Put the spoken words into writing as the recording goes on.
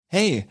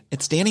Hey,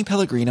 it's Danny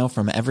Pellegrino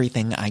from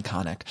Everything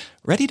Iconic.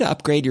 Ready to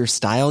upgrade your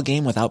style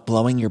game without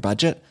blowing your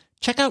budget?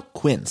 Check out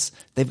Quince.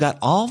 They've got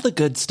all the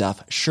good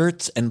stuff,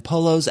 shirts and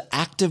polos,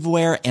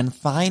 activewear, and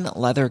fine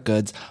leather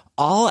goods,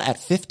 all at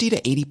 50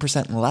 to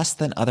 80% less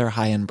than other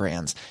high-end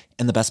brands.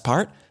 And the best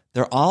part?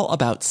 They're all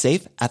about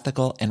safe,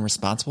 ethical, and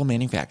responsible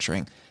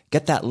manufacturing.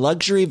 Get that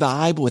luxury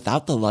vibe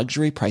without the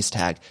luxury price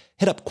tag.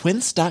 Hit up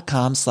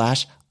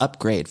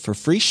quince.com/upgrade for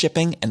free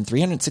shipping and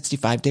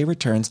 365-day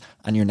returns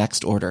on your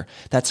next order.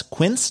 That's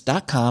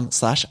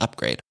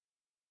quince.com/upgrade.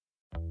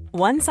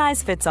 One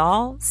size fits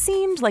all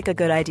seemed like a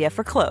good idea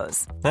for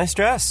clothes. Nice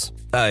dress.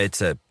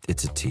 It's a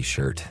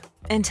t-shirt.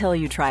 Until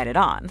you tried it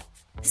on.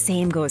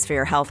 Same goes for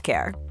your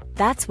healthcare.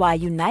 That's why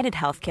United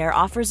Healthcare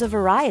offers a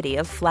variety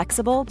of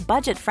flexible,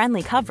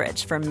 budget-friendly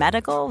coverage for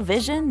medical,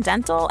 vision,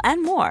 dental,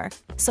 and more.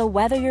 So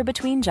whether you're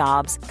between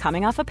jobs,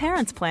 coming off a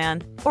parent's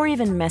plan, or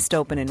even missed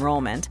open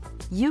enrollment,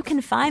 you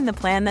can find the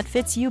plan that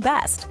fits you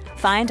best.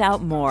 Find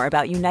out more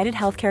about United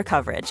Healthcare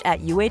coverage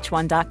at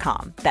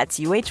uh1.com. That's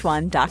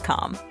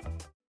uh1.com.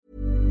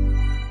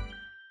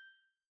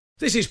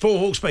 This is Paul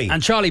Hawksbee.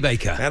 And Charlie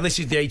Baker. And this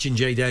is the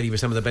H&J Daily with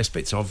some of the best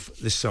bits of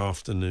this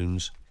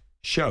afternoon's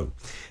show.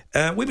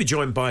 We were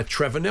joined by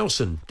Trevor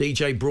Nelson,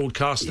 DJ,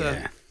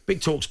 broadcaster, big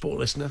TalkSport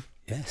listener.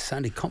 Yeah,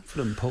 sounded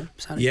confident, Paul.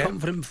 Sounded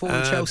confident before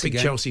the Chelsea big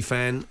game. Chelsea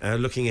fan,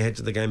 looking ahead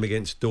to the game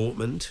against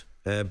Dortmund.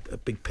 A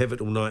big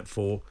pivotal night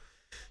for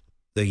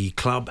the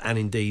club and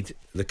indeed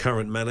the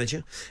current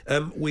manager.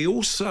 We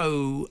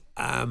also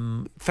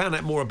found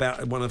out more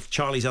about one of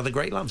Charlie's other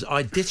great loves,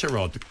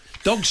 Iditarod,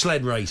 dog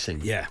sled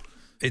racing. Yeah.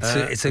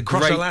 It's a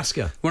across great,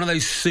 Alaska. One of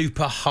those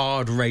super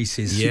hard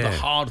races, super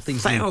hard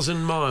things.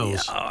 1,000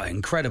 miles. Yeah, oh,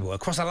 incredible.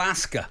 Across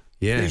Alaska.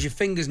 Yeah. Lose your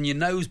fingers and your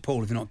nose,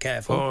 Paul, if you're not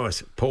careful. Oh,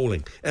 it's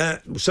appalling.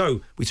 So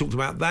we talked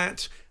about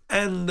that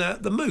and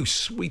the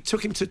Moose. We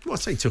took him to, well, I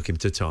say took him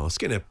to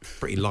task in a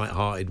pretty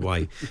light-hearted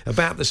way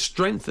about the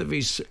strength of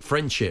his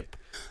friendship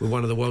with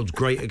one of the world's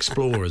great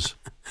explorers.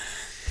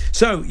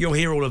 So you'll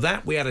hear all of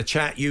that. We had a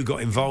chat. You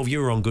got involved. You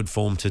were on good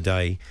form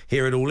today.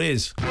 Here it all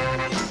is.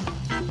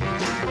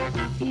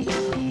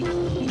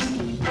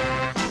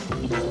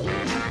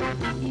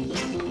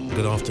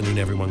 Good afternoon,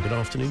 everyone. Good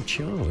afternoon,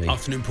 Charlie.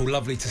 Afternoon, Paul.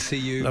 Lovely to see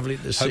you. Lovely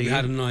to see Hope you.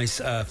 Had a nice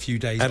few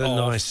days Had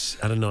off.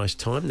 a nice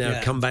time. Now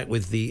come back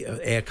with the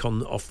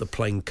aircon off the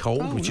plane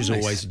cold, which is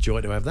always a joy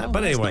to have that.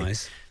 But anyway,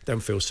 nice. Don't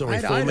feel sorry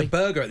for I had me. a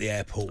burger at the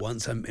airport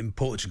once in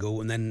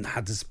Portugal and then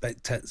had to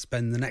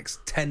spend the next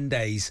 10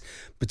 days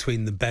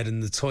between the bed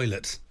and the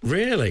toilet.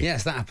 Really?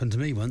 Yes, that happened to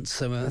me once.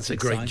 So that's a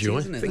great joy.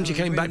 Isn't it? Things you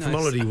That came was back really from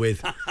nice. holiday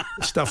with.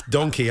 Stuffed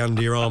donkey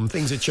under your arm.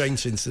 Things have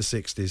changed since the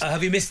 60s.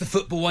 Have you missed the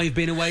football while you've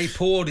been away,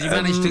 Paul? Did you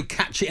manage to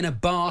catch it in a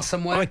bar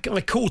somewhere? I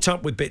caught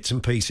up with bits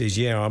and pieces,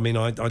 yeah. I mean,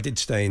 I did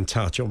stay in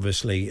touch,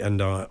 obviously,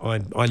 and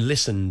I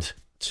listened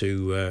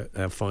to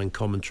our fine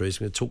commentaries.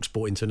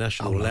 TalkSport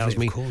International allows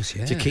me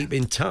to keep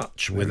in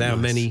touch with our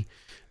many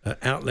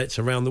outlets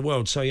around the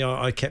world. So, yeah,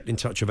 I kept in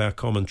touch with our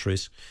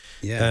commentaries.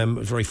 Yeah.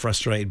 Was very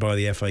frustrated by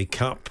the FA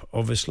Cup,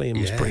 obviously,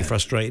 and was pretty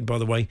frustrated by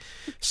the way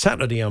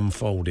Saturday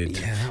unfolded.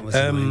 Yeah, that was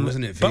annoying,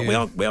 wasn't it, for But you?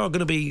 we are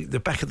going to be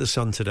the back of the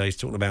sun today, is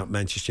talking about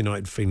Manchester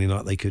United feeling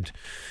like they could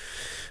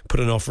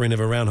put an offer in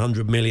of around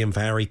 100 million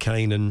for Harry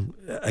Kane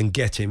and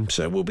get him.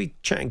 So we'll be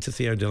chatting to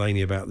Theo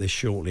Delaney about this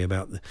shortly,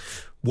 about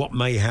what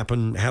may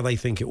happen, how they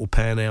think it will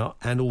pan out,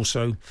 and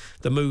also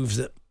the moves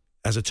that,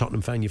 as a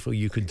Tottenham fan, you feel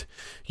you could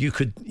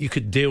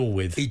deal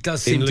with. He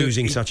does in seem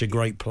losing to, such a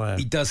great player.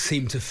 He does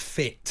seem to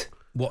fit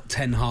what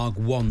Ten Hag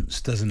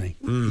wants, doesn't he?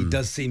 He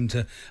does seem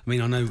to. I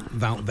mean, I know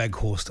Wout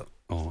Weghorst,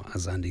 or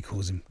as Andy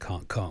calls him,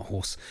 cart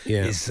horse.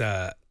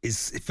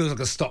 It feels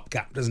like a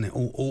stopgap, doesn't it?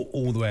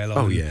 All the way along.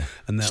 Oh yeah,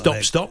 and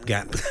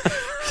stopgap.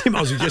 You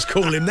might as well just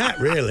call him that.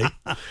 Really,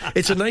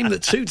 it's a name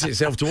that suits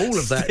itself to all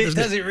of that.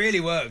 It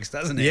really works,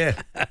 doesn't it?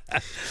 Yeah.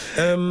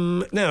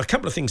 Now, a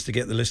couple of things to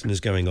get the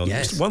listeners going on.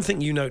 Yes. One thing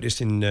you noticed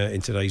in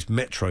today's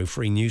Metro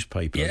free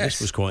newspaper. Yes.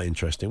 This was quite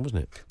interesting,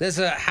 wasn't it? There's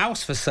a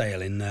house for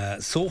sale in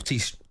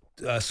Sawtree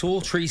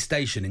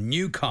Station in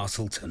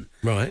Newcastleton,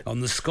 right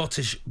on the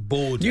Scottish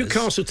borders.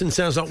 Newcastleton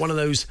sounds like one of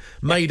those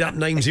made-up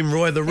names in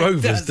Roy the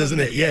Rovers, doesn't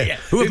it? Yeah.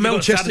 Who Who have have we got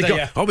Melchester Saturday, got?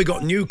 yeah? Oh, we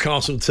got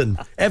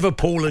Newcastleton,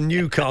 Everpool and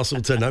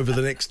Newcastleton over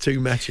the next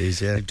two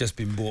matches. Yeah. They've just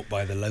been bought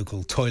by the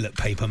local toilet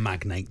paper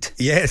magnate.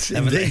 Yes,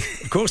 Haven't indeed.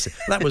 they? Of course,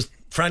 that was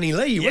Franny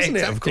Lee, wasn't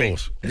it? Of exactly.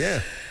 course.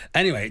 Yeah.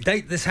 Anyway,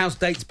 this house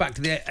dates back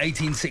to the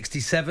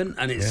 1867,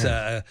 and it's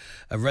a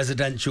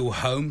residential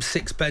home,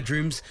 6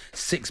 bedrooms,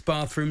 6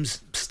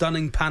 bathrooms,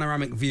 stunning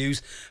panoramic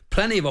views,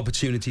 plenty of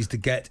opportunities to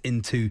get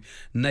into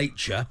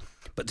nature.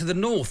 But to the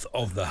north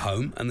of the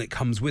home, and that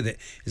comes with it,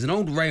 is an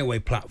old railway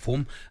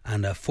platform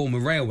and a former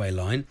railway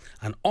line,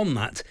 and on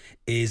that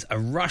is a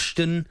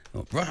Rushton,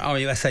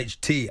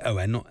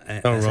 R-U-S-H-T-O-N, not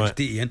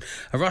S-H-D-E-N,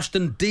 a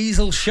Rushton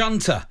diesel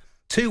shunter.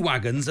 2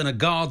 wagons and a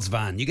guards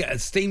van. You get a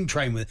steam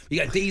train you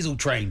get a diesel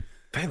train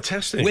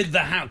Fantastic. With the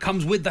house,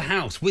 comes with the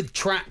house, with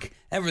track,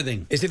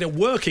 everything. Is it a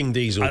working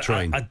diesel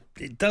train?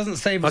 It doesn't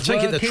say if I it's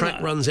take it the working.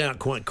 track runs out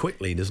quite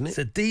quickly, doesn't It's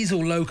it? a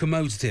diesel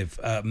locomotive.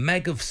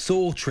 Meg of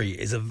Sawtrey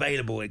is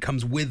available. It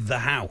comes with the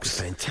house.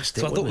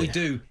 Fantastic, So I thought wasn't we'd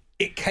do.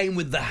 It came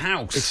with the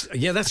house.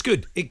 Yeah, that's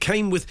good. It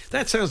came with...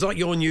 That sounds like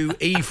your new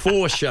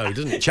E4 show,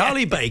 doesn't it?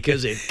 Charlie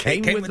Baker's It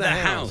Came With the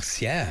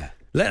House. Yeah.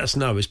 Let us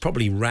know. It's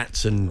probably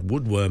rats and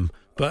woodworm.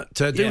 But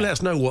do Yeah. let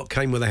us know what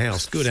came with the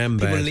house, good and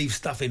bad. People leave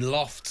stuff in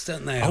lofts,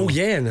 don't they? Oh,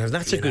 yeah, no,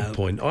 that's a You good know.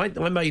 point. I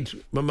made,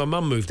 when my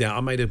mum moved out,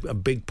 I made a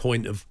big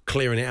point of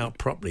clearing it out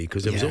properly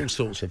because there was Yeah. all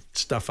sorts of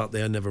stuff up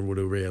there I never would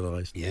have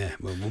realised. Yeah.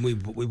 Well, when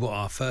we bought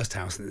our first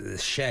house, the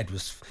shed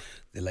was.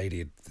 The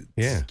lady,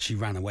 Yeah. she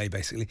ran away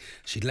basically.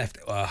 She'd left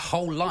her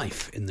whole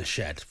life in the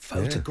shed.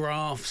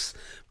 Photographs,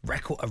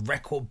 a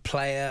record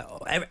player,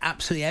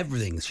 absolutely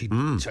everything.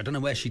 So I don't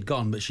know where she'd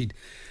gone, but she'd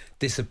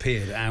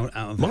disappeared out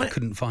of I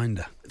couldn't find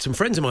her. Some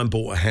friends of mine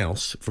bought a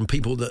house from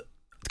people that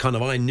kind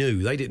of I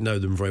knew. They didn't know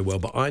them very well,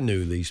 but I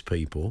knew these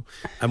people.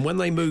 And when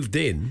they moved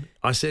in,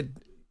 I said,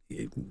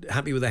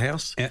 happy with the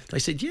house? Yeah. They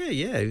said,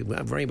 yeah,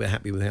 I'm very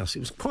happy with the house.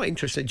 It was quite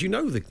interesting. Do you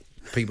know the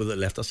people that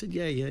left? I said,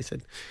 yeah. He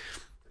said,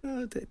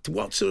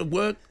 what sort of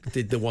work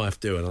did the wife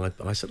do? And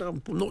I said,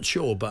 I'm not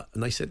sure,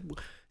 and they said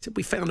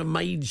we found a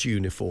maid's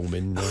uniform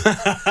in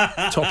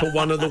the top of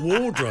one of the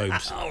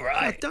wardrobes. All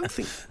right. I don't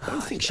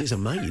think she's a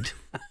maid.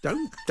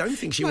 Don't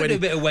think she Might went. do a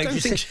bit of Don't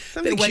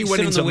think she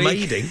went into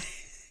maiding.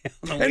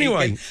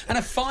 Anyway. And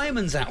a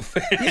fireman's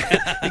outfit.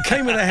 It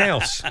came with a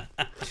house.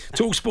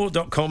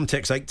 Talksport.com,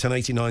 text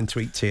 81089,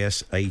 tweet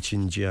TS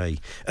H&J.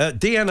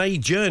 DNA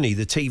Journey,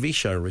 the TV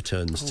show,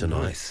 returns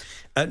tonight. Nice.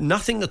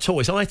 Nothing at all.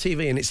 It's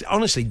ITV, and it's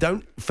honestly,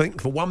 don't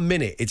think for 1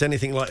 minute it's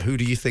anything like Who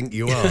Do You Think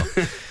You Are?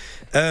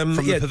 From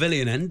the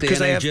pavilion end,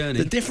 DNA Journey.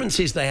 The difference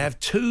is they have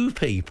two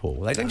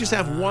people. They don't just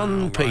have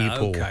one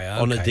people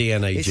on a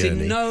DNA it's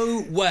journey. In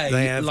no way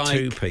they have like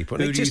two people.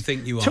 And Who it do you just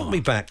think you are? Took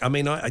me back. I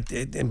mean, I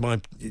in my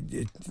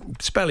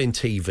spell in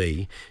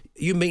TV,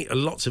 you meet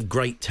lots of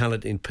great,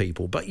 talented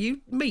people, but you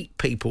meet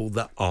people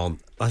that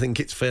aren't. I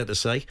think it's fair to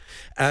say,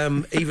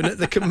 even at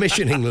the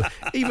commissioning,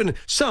 even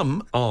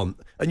some aren't,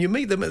 and you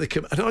meet them at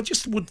the.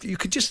 And you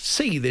could just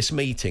see this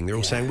meeting. They're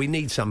all saying we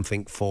need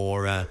something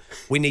for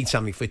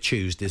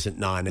Tuesdays at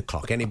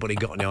 9:00. Anybody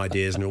got any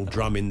ideas? And they're all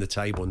drumming the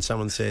table, and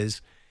someone says,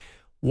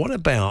 "What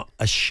about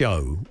a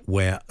show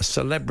where a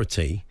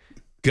celebrity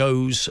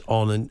goes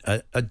on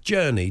a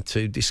journey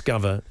to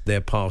discover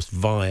their past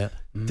via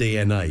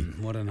DNA?"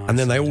 What a nice and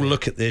then they all idea.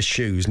 look at their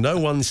shoes. No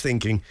one's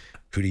thinking,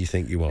 who do you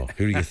think you are?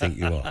 Who do you think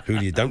you are?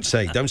 Don't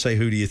say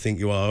who do you think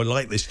you are? I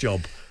like this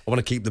job. I want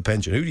to keep the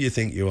pension. Who do you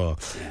think you are?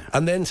 Yeah.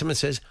 And then someone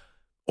says,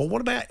 or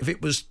what about if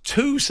it was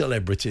two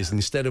celebrities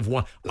instead of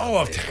one?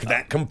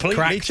 That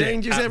completely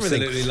changes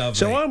everything. Absolutely lovely.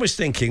 So I was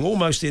thinking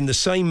almost in the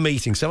same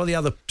meeting, some of the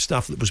other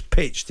stuff that was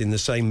pitched in the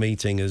same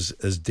meeting as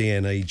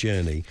DNA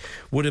Journey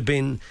would have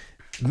been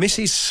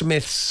Mrs.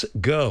 Smith's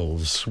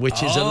Girls,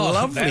 which is a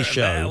lovely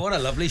show. What a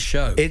lovely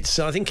show!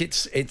 I think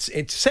it's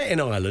set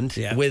in Ireland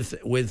with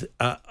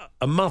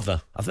a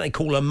mother. I think they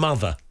call her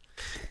mother,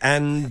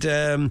 and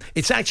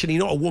it's actually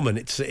not a woman.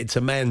 It's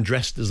a man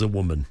dressed as a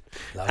woman,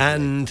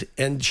 and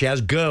she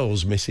has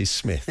girls, Mrs.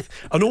 Smith,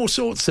 and all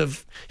sorts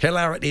of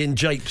hilarity and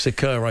japes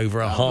occur over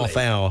a half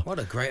hour. What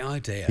a great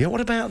idea! Yeah,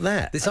 what about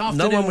that? This no one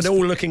afternoon's- would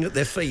all looking at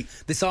their feet.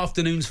 This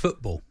afternoon's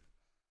football.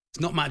 It's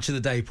not match of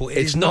the day, Paul.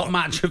 It's not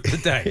match of the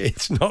day.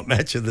 It's not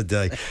match of the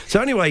day.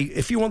 So anyway,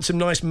 if you want some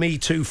nice Me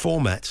Too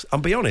formats, I'll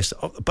be honest,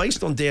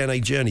 based on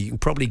DNA Journey, you can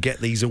probably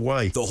get these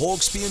away. The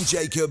Hawksby and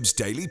Jacobs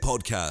Daily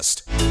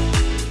Podcast.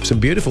 Some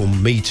beautiful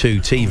Me Too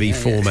TV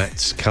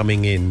formats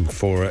coming in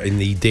in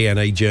the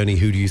DNA Journey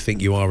Who Do You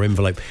Think You Are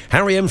envelope.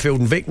 Harry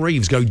Enfield and Vic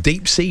Reeves go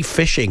deep sea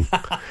fishing.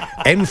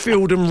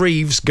 Enfield and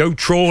Reeves go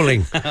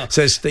trawling,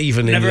 says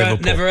Stephen in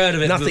Liverpool. Never heard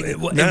of it.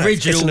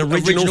 It's an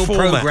original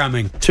format.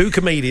 programming. Two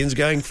comedians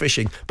going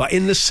fishing, but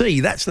in the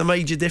sea. That's the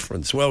major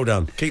difference. Well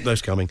done. Keep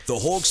those coming. The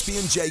Hawksby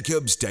and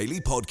Jacobs Daily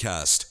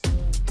Podcast.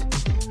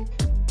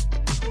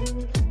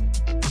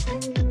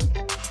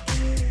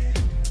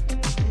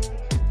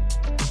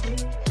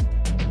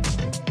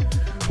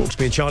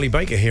 Hawksby and Charlie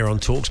Baker here on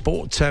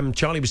TalkSport.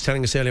 Charlie was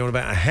telling us earlier on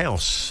about a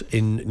house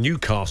in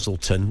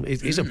Newcastleton.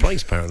 It is a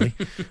place, apparently.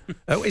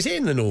 Is it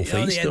in the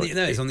northeast? No,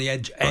 it's on the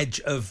edge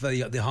of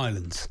the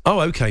Highlands. Oh,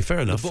 okay, fair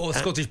enough.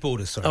 Scottish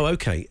borders, sorry. Oh,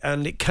 okay.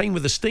 And it came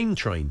with a steam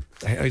train.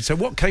 So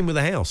what came with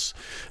the house?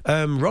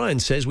 Ryan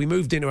says we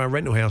moved into our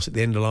rental house at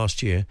the end of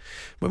last year.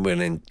 When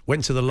we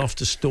went to the loft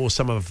to store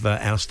some of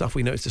our stuff,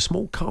 we noticed a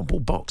small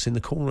cardboard box in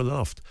the corner of the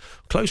loft.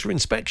 Closer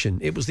inspection,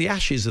 it was the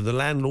ashes of the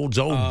landlord's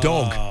old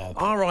dog.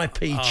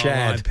 R.I.P.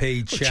 Chad.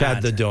 R.I.P.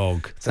 Chad the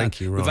dog.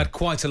 Thank you, Ryan. We've had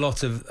quite a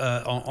lot of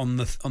on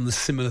the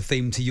similar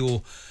theme to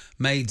your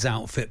maid's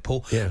outfit,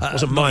 Paul. Yeah, it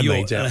wasn't my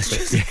maid's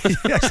outfit.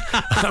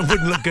 I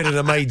wouldn't look good in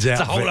a maid's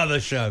outfit. It's a whole other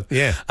show.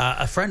 Yeah.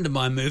 A friend of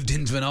mine moved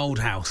into an old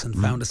house and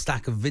found a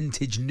stack of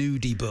vintage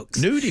nudie books.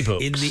 Nudie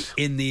books?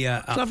 In the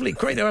lovely.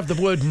 Great to have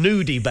the word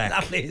nudie back.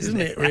 Lovely,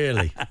 isn't it,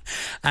 really?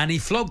 And he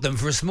flogged them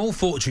for a small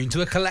fortune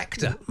to a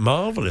collector.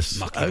 Marvellous.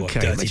 Mucky boy, okay,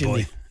 dirty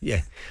boy.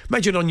 Yeah,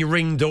 imagine on your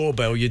Ring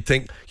doorbell, you'd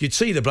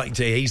see the bloke.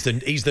 He's the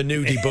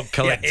nudie book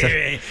collector.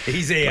 Yeah,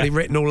 he's here,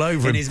 written all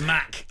over in him. his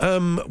Mac.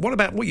 What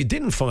about what you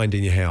didn't find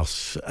in your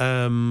house?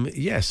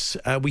 Yes,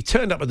 we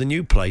turned up at the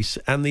new place,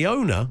 and the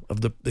owner of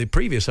the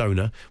previous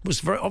owner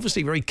was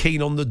obviously very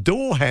keen on the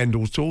door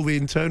handles to all the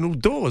internal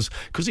doors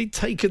because he'd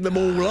taken them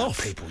all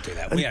off. People do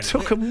that. And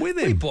took them with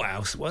him. We bought a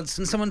house once,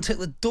 and someone took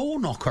the door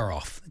knocker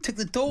off. They took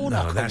the door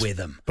knocker with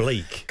them.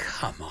 Bleak.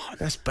 Come on,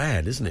 that's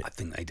bad, isn't it? I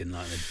think they didn't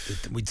like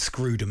it. We'd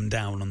screwed them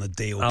down on the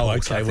deal. Oh,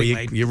 okay. Well,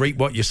 you reap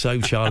what you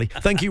sow, Charlie.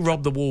 Thank you,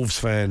 Rob, the Wolves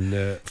fan,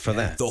 for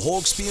that. The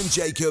Hawksby and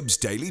Jacobs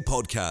Daily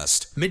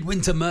Podcast.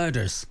 Midwinter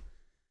Murders.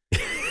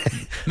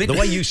 The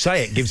way you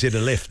say it gives it a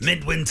lift.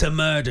 Midwinter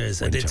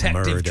Murders, a Winter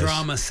detective Murders.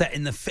 drama set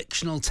in the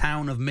fictional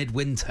town of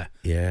Midwinter.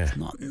 Yeah. It's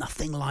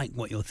nothing like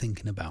what you're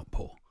thinking about,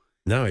 Paul.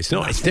 No, it's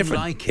not. It's Nothing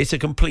different. like it. It's a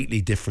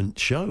completely different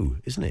show,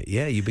 isn't it?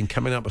 Yeah, you've been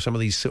coming up with some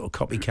of these sort of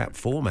copycat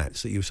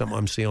formats that you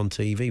sometimes see on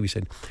TV. We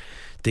said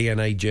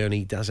DNA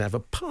Journey does have a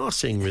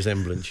passing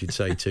resemblance, you'd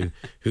say, to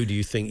Who Do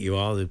You Think You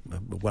Are, the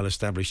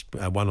well-established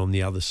one on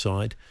the other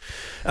side.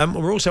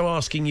 We're also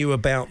asking you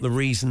about the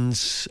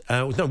reasons...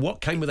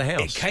 what came with the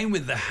house? It came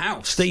with the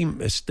house.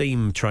 A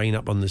steam train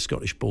up on the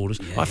Scottish borders.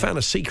 I found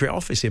a secret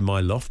office in my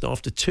loft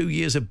after 2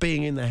 years of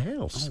being in the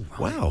house. Oh,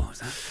 right. Wow. What was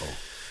that for?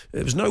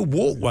 There was no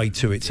walkway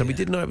to it, so we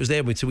didn't know it was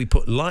there until we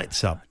put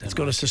lights up. It's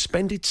got a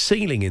suspended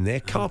ceiling in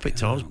there, carpet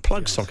tiles,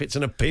 plug sockets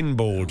and a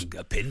pinboard.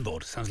 A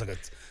pinboard. Sounds like a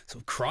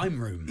sort of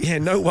crime room. Yeah,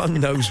 no one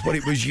knows what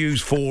it was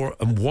used for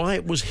and why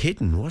it was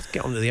hidden. We'll have to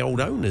get on to the old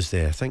owners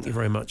there. Thank you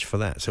very much for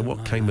that. So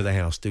what came with the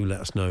house? Do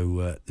let us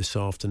know this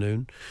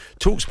afternoon.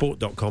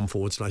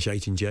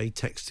 Talksport.com/H&J.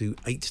 Text to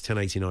 8 to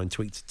 1089.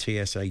 Tweet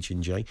to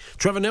TSH&J.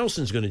 Trevor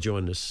Nelson's going to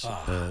join us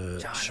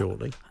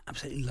shortly. I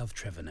absolutely love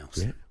Trevor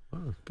Nelson. Yeah.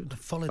 Oh, good.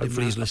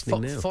 Hopefully he's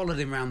listening now. Followed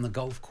him around the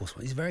golf course.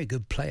 He's a very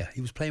good player. He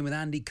was playing with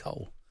Andy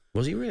Cole.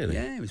 Was he really?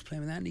 Yeah, he was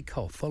playing with Andy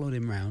Cole. Followed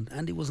him round.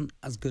 Andy wasn't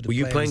as good. Were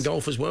you playing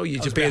golf as well? You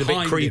just being a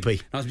bit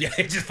creepy.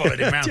 Just followed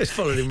him round. Just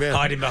followed him round.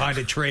 Hiding behind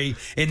a tree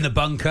in the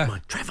bunker. Come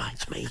on, Trevor,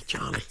 it's me,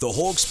 Charlie. The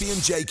Hawksby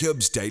and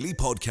Jacobs Daily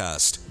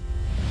Podcast.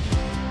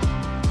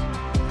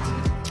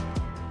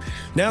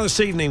 Now this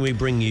evening we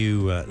bring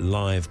you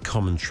live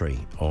commentary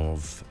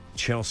of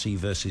Chelsea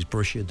versus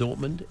Borussia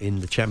Dortmund in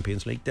the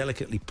Champions League,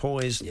 delicately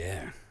poised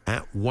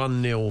at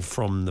 1-0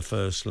 from the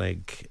first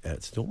leg to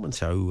Dortmund.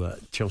 So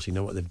Chelsea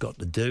know what they've got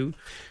to do.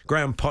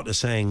 Graham Potter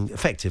saying,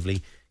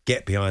 effectively,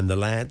 get behind the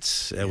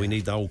lads. We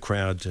need the whole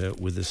crowd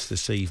with us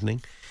this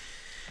evening.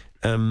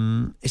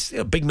 It's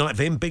a big night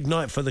for him, big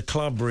night for the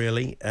club,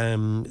 really.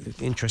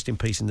 Interesting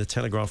piece in the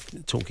Telegraph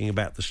talking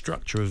about the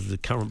structure of the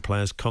current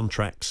players'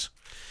 contracts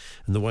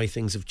and the way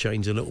things have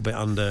changed a little bit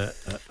under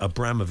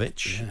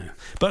Abramovich. Yeah.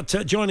 But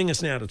joining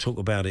us now to talk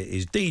about it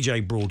is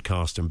DJ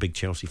broadcaster and big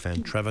Chelsea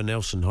fan Trevor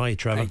Nelson. Hi,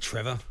 Trevor. Hey,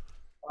 Trevor.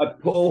 Hi,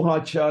 Paul. Hi,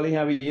 Charlie.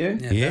 How are you?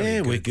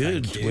 Yeah, we're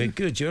good. We're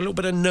good. You're a little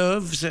bit of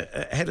nerves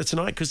ahead of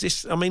tonight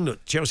because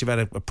look, Chelsea have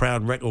had a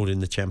proud record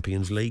in the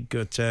Champions League,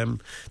 but there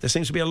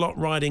seems to be a lot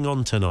riding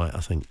on tonight,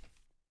 I think.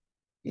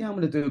 Yeah, I'm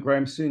going to do a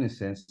Graham Souness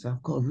sense. So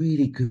I've got a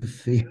really good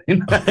feeling.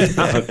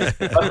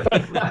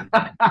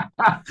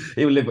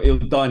 He'll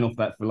dine off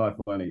that for life,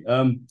 won't he?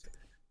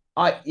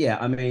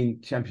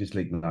 Champions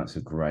League nights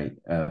are great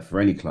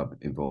for any club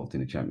involved in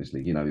the Champions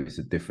League. You know, it's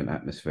a different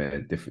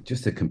atmosphere,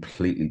 just a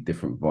completely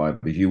different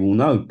vibe, as you all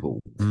know,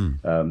 Paul.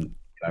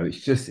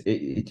 It's just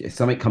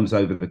something comes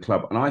over the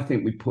club, and I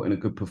think we put in a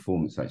good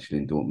performance actually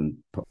in Dortmund,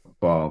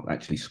 bar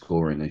actually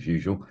scoring as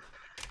usual.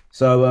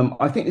 So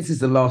I think this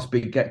is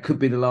could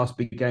be the last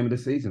big game of the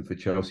season for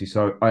Chelsea.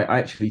 So I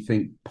actually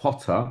think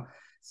Potter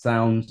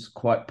sounds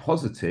quite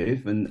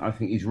positive, and I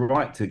think he's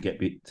right to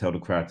tell the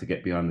crowd to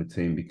get behind the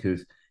team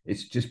because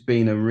it's just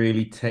been a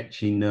really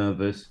tetchy,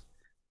 nervous,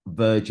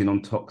 verging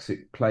on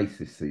toxic place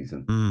this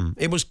season.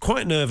 It was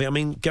quite nervy. I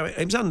mean,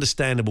 it was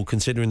understandable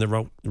considering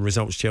the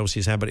results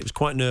Chelsea's had, but it was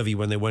quite nervy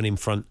when they went in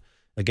front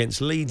against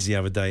Leeds the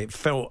other day. It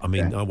felt,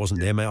 I wasn't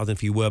there, mate, I don't know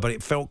if you were, but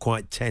it felt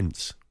quite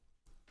tense.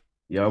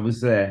 Yeah, I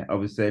was there.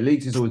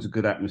 Leeds is always a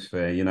good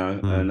atmosphere, and,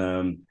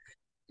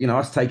 I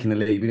was taking the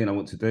lead. We didn't know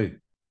what to do.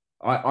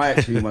 I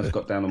actually almost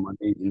got down on my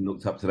knees and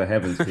looked up to the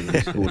heavens because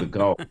he scored a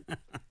goal.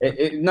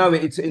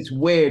 It's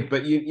weird,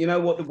 but you know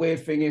what the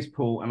weird thing is,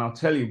 Paul? And I'll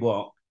tell you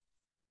what,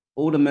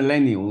 all the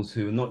millennials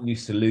who are not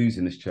used to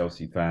losing as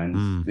Chelsea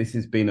fans, this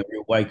has been a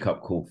real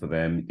wake-up call for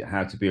them,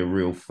 how to be a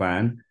real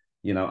fan,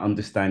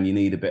 understand you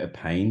need a bit of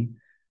pain.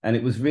 And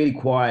it was really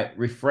quite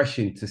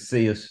refreshing to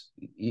see us,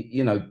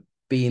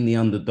 being the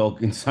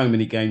underdog in so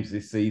many games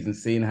this season,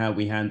 seeing how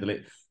we handle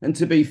it. And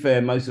to be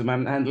fair, most of them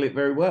haven't handled it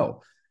very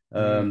well.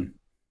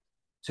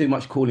 Too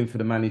much calling for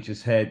the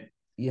manager's head.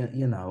 Yeah,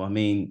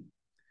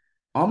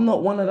 I'm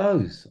not one of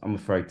those, I'm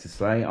afraid to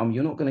say.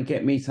 You're not going to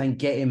get me saying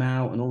get him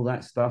out and all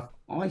that stuff.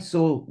 I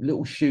saw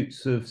little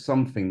shoots of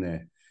something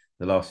there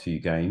the last few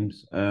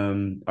games.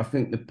 I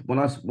think what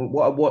I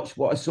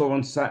saw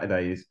on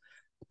Saturday is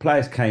the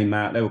players came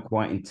out, they were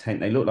quite intent.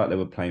 They looked like they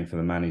were playing for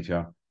the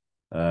manager.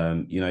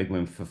 Even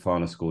when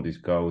Fofana scored his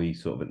goal, he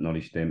sort of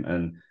acknowledged him.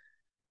 And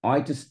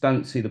I just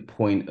don't see the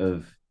point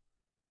of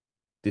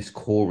this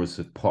chorus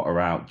of Potter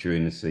out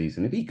during the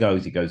season. If he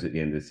goes at the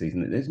end of the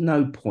season. There's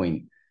no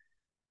point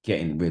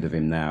getting rid of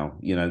him now.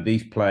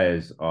 These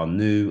players are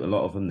new. A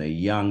lot of them, they're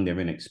young, they're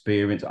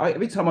inexperienced.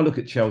 Every time I look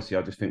at Chelsea,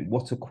 I just think,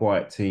 what a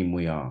quiet team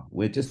we are.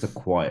 We're just a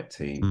quiet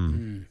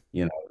team,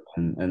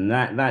 and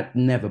that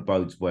never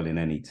bodes well in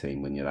any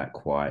team when you're that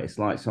quiet. It's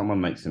like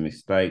someone makes a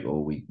mistake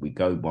or we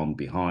go one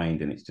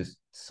behind and it's just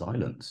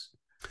silence.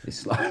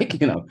 It's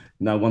like,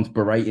 no one's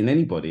berating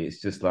anybody. It's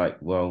just like,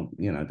 well,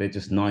 they're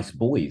just nice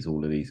boys,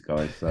 all of these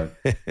guys. So,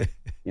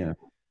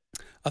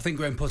 I think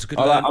Graham Potter could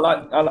I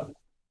like.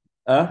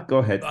 Go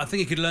ahead. I think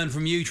he could learn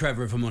from you,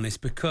 Trevor, if I'm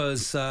honest,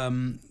 because a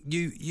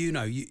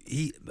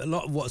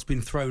lot of what's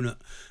been thrown at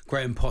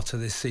Graham Potter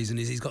this season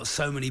is he's got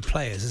so many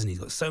players, isn't he?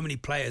 He's got so many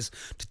players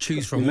to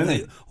choose from,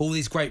 all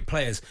these great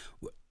players.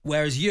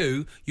 Whereas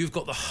you've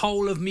got the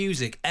whole of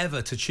music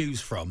ever to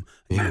choose from.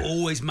 You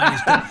always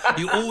manage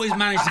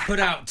to put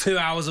out 2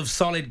 hours of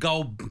solid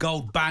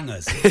gold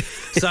bangers.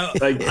 So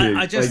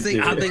I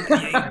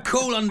think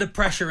cool under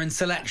pressure and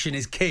selection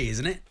is key,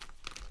 isn't it?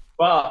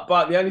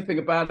 But the only thing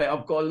about it,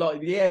 I've got a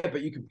lot.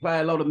 But you can play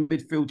a lot of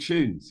midfield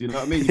tunes. You know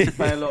what I mean? You can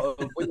play a lot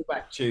of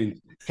wing-back tunes.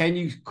 Can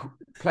you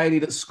play any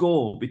that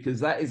score? Because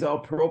that is our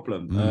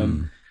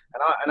problem.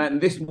 And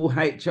this will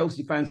hate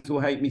Chelsea fans will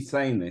hate me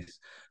saying this,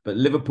 but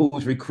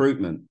Liverpool's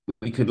recruitment,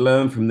 we could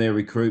learn from their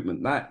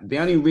recruitment. That the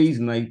only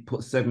reason they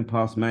put 7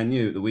 past Man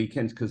U at the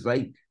weekend is because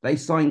they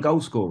sign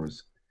goal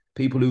scorers,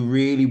 people who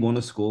really want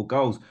to score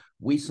goals.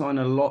 We sign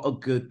a lot of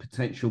good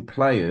potential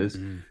players.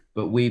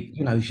 But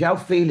João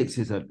Felix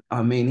he's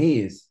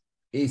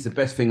the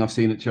best thing I've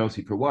seen at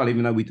Chelsea for a while,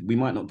 even though we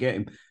might not get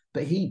him.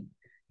 But he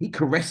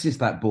caresses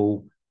that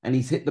ball and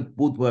he's hit the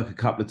woodwork a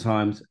couple of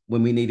times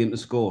when we need him to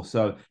score.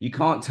 So you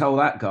can't tell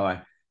that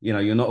guy,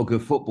 you're not a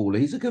good footballer.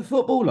 He's a good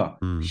footballer.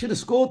 He should have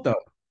scored though.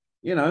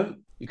 You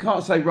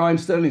can't say Raheem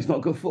Sterling's not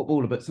a good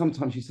footballer, but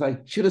sometimes you say,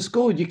 should have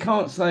scored. You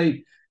can't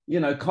say,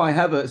 Kai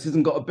Havertz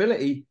hasn't got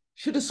ability.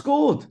 Should have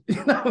scored.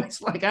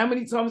 It's like, how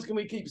many times can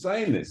we keep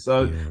saying this?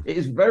 So It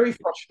is very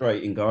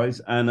frustrating,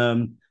 guys.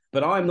 And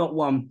but I'm not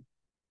one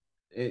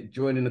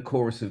joining the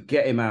chorus of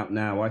get him out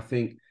now. I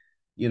think,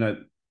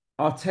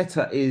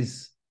 Arteta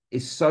is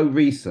so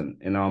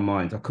recent in our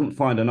minds. I couldn't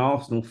find an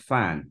Arsenal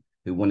fan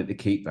who wanted to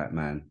keep that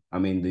man. I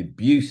mean, the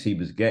abuse he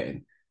was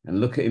getting, and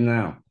look at him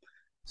now.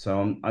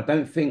 So I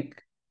don't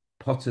think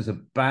Potter's a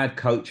bad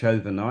coach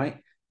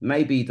overnight.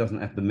 Maybe he doesn't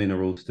have the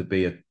minerals to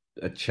be a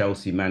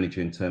Chelsea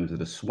manager in terms of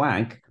the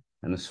swag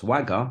and the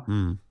swagger.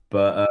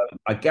 But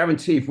I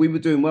guarantee if we were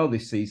doing well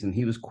this season,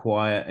 he was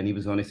quiet and he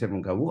was honest.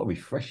 Everyone go, what a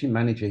refreshing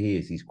manager he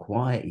is. He's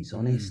quiet, he's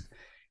honest.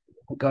 He's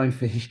not going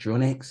for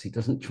histrionics. He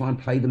doesn't try and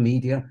play the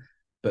media.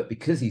 But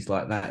because he's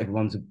like that,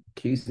 everyone's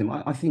accused him.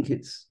 I think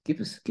it's give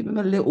him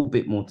a little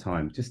bit more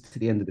time, just to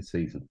the end of the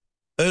season.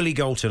 Early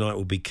goal tonight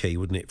would be key,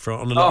 wouldn't it?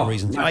 On a lot of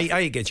reasons.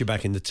 A, it gets you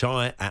back in the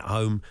tie at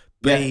home.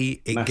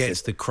 B, it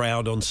gets the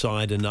crowd on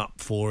side and up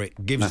for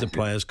it, gives the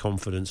players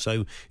confidence.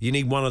 So you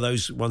need one of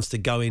those ones to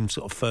go in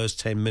sort of first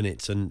 10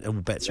 minutes and all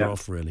bets are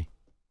off, really.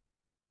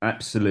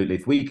 Absolutely.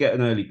 If we get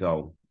an early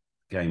goal,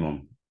 game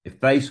on. If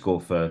they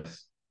score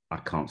first, I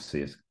can't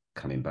see us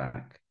coming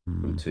back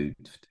from 2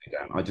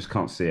 down. I just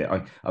can't see it.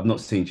 I've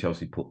not seen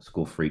Chelsea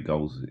score 3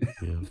 goals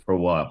for a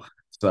while.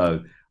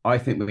 So I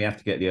think we have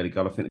to get the early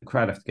goal. I think the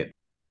crowd have to get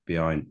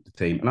behind the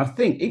team. And I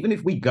think even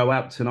if we go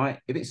out tonight,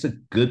 if it's a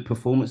good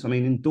performance, I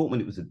mean, in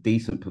Dortmund, it was a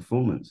decent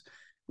performance.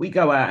 We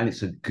go out and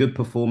it's a good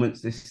performance,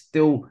 there's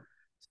still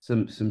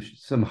some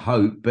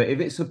hope. But if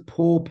it's a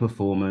poor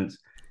performance,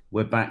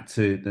 we're back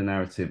to the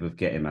narrative of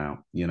get him out,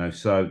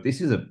 So this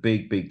is a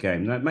big, big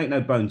game. Make no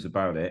bones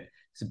about it.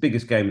 It's the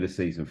biggest game of the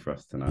season for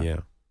us tonight.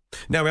 Yeah.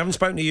 Now, we haven't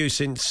spoken to you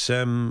since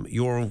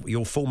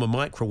your former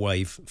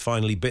microwave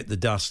finally bit the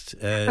dust.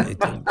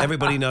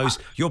 Everybody knows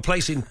your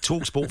place in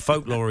TalkSport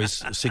Folklore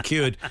is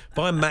secured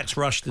by Max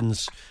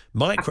Rushton's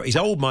his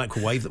old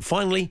microwave that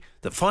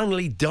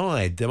finally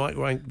died. The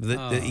microwave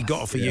that he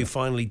got for you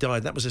finally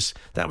died. That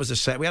was a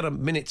set. We had a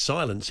minute's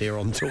silence here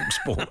on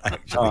TalkSport,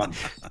 actually.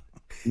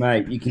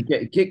 Mate, you can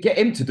get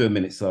him to do a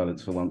minute's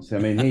silence for once. I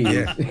mean,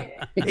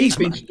 he's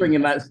been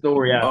stringing that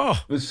story out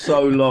for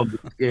so long.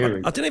 It's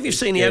scary. I don't know if you've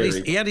seen. He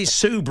had his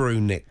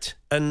Subaru nicked,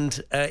 and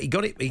he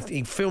got it.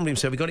 He filmed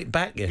himself. He got it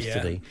back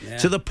yesterday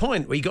to the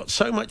point where he got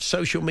so much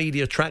social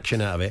media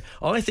traction out of it.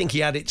 I think he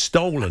had it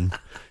stolen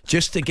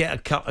just to get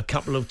a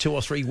couple of 2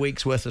 or 3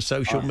 weeks worth of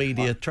social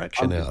media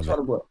traction out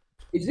of it.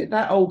 Is it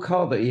that old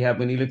car that he had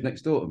when he lived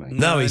next door to me?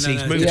 No, he's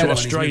moved to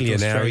Australia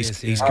now.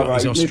 He's got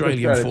his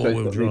Australian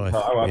 4-wheel drive.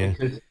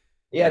 Because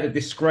He had a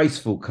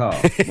disgraceful car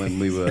when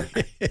we were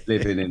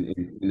living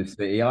in the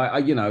city. I,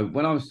 you know,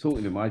 when I was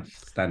talking to him, I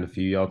just stand a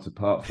few yards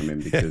apart from him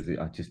because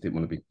I just didn't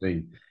want to be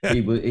seen.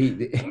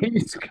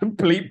 He's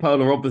complete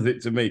polar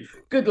opposite to me.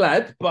 Good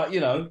lad, but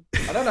you know,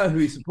 I don't know who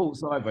he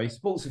supports either. He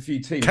supports a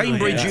few teams.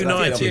 Cambridge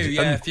United,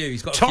 a few.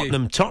 He's got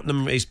Tottenham. a few.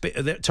 Tottenham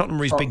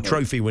is big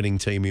trophy-winning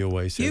team. He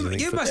always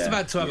says. You must have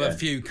had to have a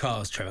few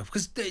cars, Trevor,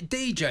 because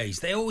DJs,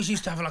 they always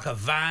used to have like a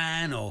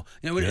van, or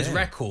when it was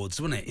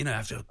records, wasn't it? You know,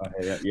 have to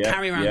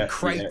carry around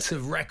crates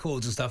of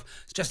records and stuff.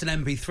 It's just an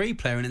MP3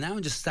 player in it now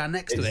and just stand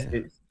next to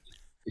it.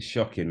 It's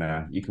shocking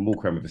now. You can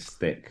walk around with a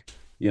stick.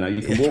 You know,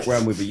 you can walk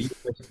around with a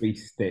USB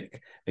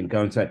stick and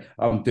go and say,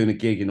 I'm doing a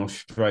gig in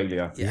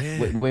Australia. Yeah.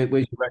 Where's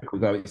your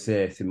record? Oh, it's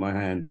there. It's in my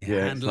hand.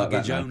 Hand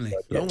luggage only.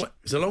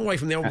 It's a long way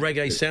from the old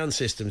reggae sound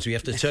systems. We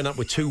have to turn up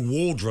with 2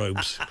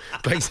 wardrobes.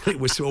 Basically,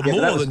 we're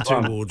more than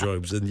 2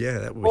 wardrobes. And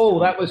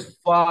that was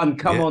fun.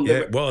 Come on.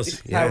 It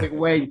was. How it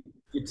went.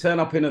 You turn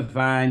up in a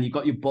van, you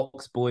got your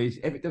box boys.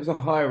 There was a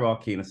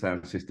hierarchy in a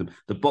sound system.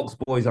 The box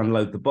boys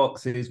unload the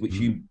boxes, which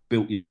you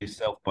built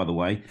yourself, by the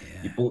way.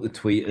 Yeah. You bought the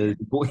tweeters.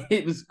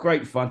 It was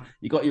great fun.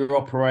 You got your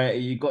operator,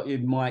 you got your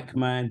mic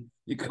man,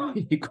 you got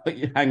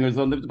your hangers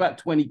on. There was about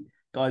 20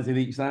 guys in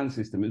each sound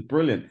system. It was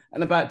brilliant.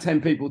 And about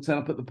 10 people turn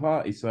up at the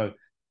party. So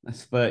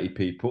that's 30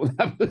 people.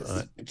 That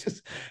was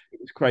it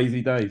was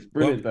crazy days.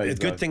 Brilliant days.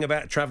 The good thing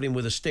about travelling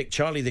with a stick,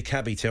 Charlie the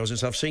cabbie tells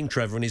us, I've seen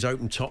Trevor in his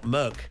open top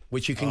Merc,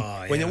 which you can,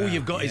 when all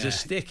you've got is a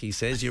stick, he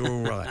says, you're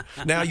all right.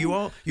 Now you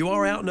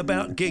are out and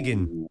about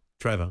gigging,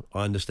 Trevor,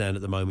 I understand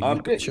at the moment. I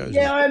am.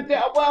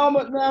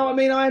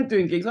 Well, I am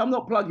doing gigs. I'm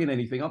not plugging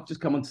anything. I've just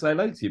come on to say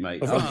hello to you,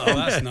 mate. Oh,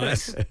 that's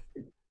nice.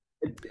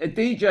 A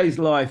DJ's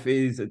life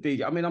is a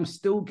DJ. I mean, I'm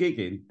still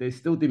gigging. There's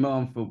still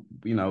demand for,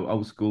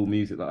 old school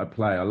music that I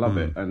play. I love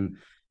it. And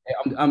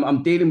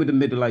I'm dealing with a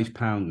middle-aged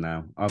pound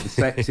now. I've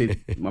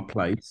accepted my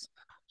place.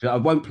 So I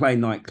won't play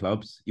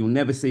nightclubs. You'll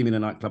never see me in a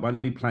nightclub. I'm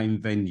only playing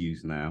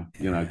venues now,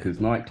 because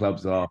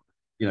nightclubs are,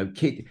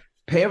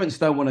 parents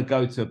don't want to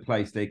go to a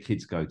place their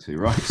kids go to,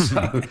 right?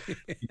 So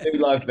you do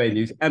live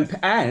venues.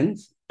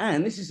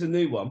 And this is a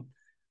new one.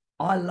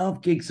 I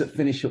love gigs that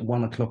finish at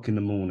 1 o'clock in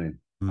the morning.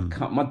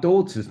 My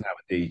daughter's now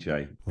a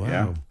DJ. Wow.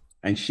 Yeah.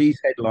 And she's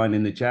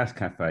headlining the Jazz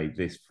Cafe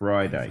this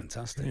Friday.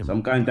 Fantastic. So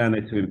I'm going down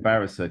there to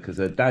embarrass her because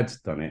her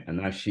dad's done it and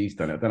now she's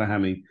done it. I don't know how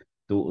many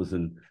daughters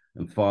and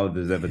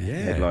fathers ever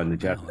headlined the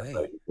Jazz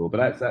Cafe before,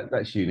 but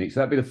that's unique. So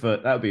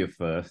that'll be a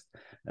first.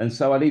 And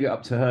so I leave it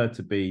up to her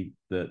to be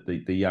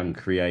the young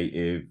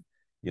creative,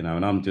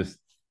 and I'm just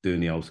doing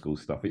the old school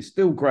stuff. It's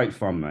still great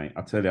fun, mate.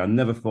 I tell you, I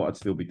never thought I'd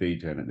still be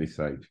DJing at this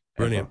age.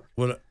 Brilliant.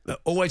 Well,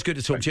 always good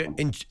to talk to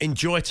you.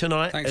 Enjoy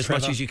tonight as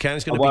much as you can.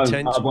 It's going to be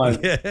tense. I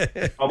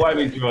won't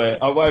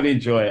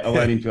enjoy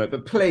it.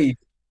 But please,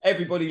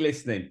 everybody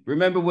listening,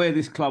 remember where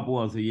this club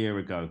was a year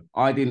ago.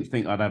 I didn't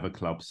think I'd have a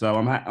club, so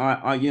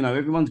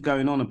everyone's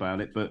going on about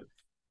it, but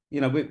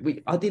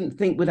I didn't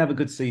think we'd have a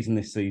good season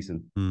this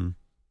season.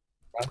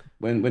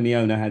 When the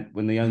owner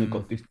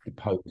got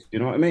deposed, you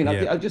know what I mean?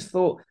 I just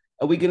thought,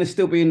 are we going to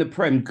still be in the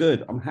Prem?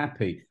 Good. I'm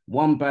happy.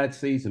 One bad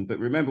season. But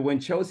remember, when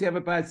Chelsea have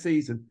a bad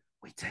season,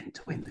 we tend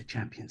to win the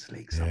Champions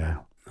League somehow.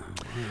 Okay.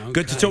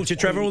 Good to talk to you,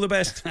 Trevor. All the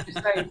best. See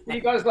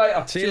you guys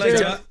later. See you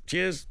later.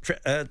 Cheers.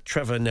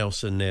 Trevor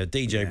Nelson there,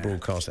 DJ,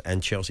 broadcaster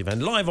and Chelsea fan.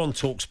 Live on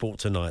TalkSport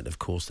tonight, of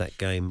course, that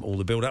game, all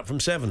the build-up from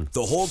 7.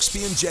 The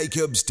Hawksbee and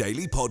Jacobs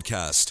Daily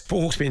Podcast.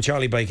 Paul Hawksbee and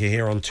Charlie Baker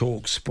here on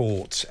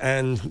TalkSport.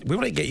 And we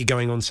want to get you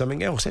going on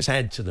something else. Let's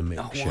add to the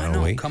mix,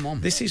 shall we? Come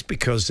on. This is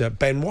because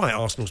Ben White,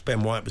 Arsenal's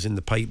Ben White, was in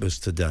the papers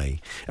today.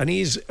 And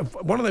he is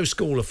one of those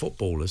school of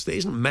footballers that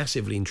isn't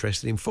massively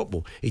interested in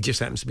football. He just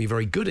happens to be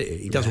very good at it.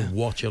 He doesn't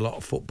watch a lot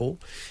of football.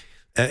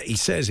 He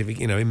says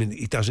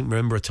he doesn't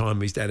remember a time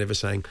of his dad ever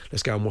saying,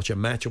 let's go and watch a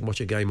match or watch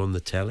a game on the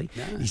telly.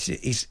 No.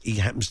 He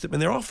happens to,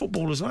 and there are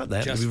footballers like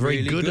that. Just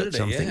very good at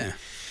something.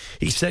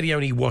 He said he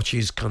only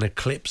watches kind of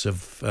clips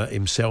of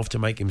himself to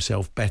make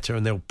himself better,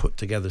 and they'll put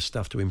together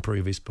stuff to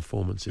improve his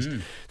performances.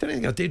 The only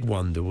thing I did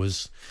wonder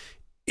was,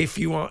 if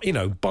you are,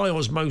 by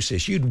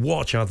osmosis, you'd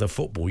watch other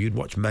football, you'd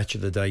watch Match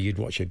of the Day, you'd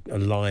watch a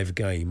live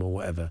game or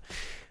whatever,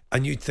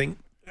 and you'd think,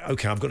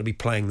 okay, I've got to be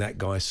playing that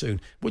guy soon.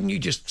 Wouldn't you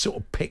just sort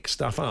of pick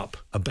stuff up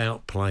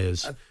about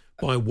players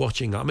by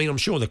watching? I mean, I'm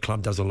sure the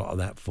club does a lot of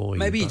that for you.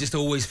 Maybe he just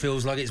always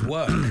feels like it's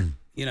work.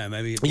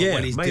 Maybe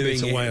when he's doing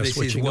it's a way of this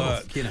switching is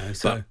work. Off.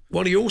 So. But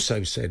what he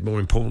also said, more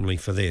importantly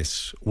for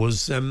this,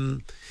 was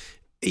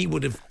he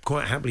would have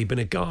quite happily been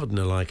a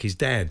gardener like his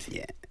dad.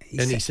 Yeah.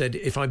 He said,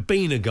 if I'd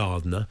been a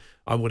gardener,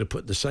 I would have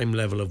put the same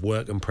level of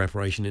work and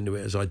preparation into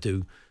it as I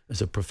do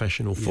as a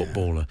professional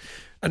footballer.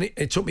 And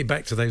it took me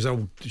back to those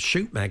old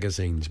Shoot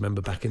magazines.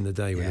 Remember back in the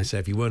day when they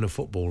said, if you weren't a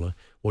footballer,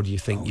 what do you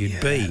think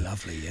you'd be?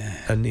 Lovely, yeah.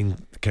 And in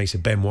the case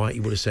of Ben White, he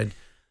would have said,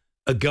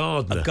 a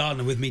gardener. A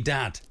gardener with me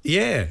dad.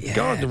 Yeah,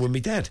 gardener with me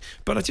dad.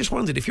 But I just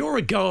wondered, if you're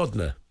a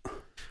gardener,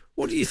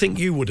 what do you think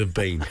you would have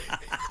been?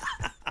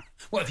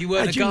 What, if you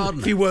weren't a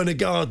gardener? If you weren't a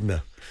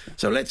gardener.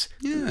 So let's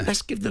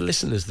give the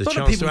listeners the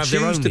chance to have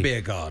their own. To be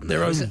a gardener.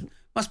 Their own.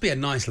 Must be a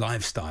nice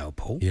lifestyle,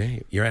 Paul. Yeah,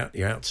 you're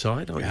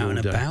outside, aren't You're you? out and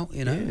all day? about,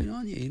 Yeah.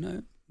 aren't you? You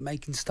know,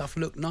 making stuff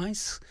look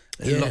nice.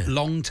 Yeah.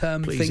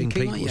 Long-term Pleasing thinking,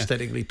 people, aren't you?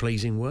 aesthetically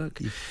pleasing work.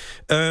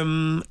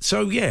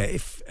 So yeah,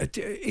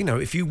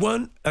 if you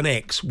weren't an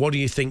ex, what do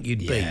you think you'd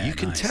be? Yeah, You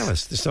can nice. tell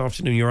us this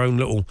afternoon your own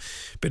little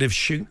bit of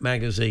Shoot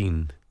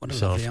magazine. What a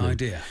this lovely afternoon.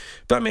 idea.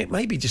 But I mean,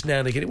 maybe just now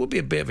and again, it would be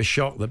a bit of a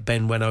shock that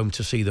Ben went home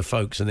to see the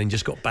folks and then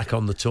just got back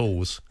on the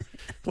tools.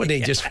 Wouldn't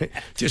he?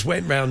 Just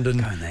went round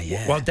and Going there,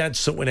 yeah. while Dad's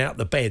sorting out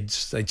the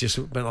beds, they just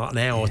spent like an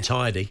hour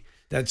tidy.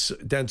 Dad's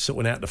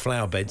sorting out the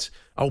flower beds.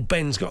 Old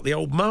Ben's got the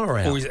old mower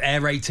out. Or he's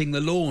aerating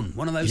the lawn.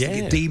 One of those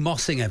Yeah.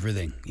 demossing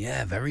everything.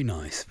 Yeah, very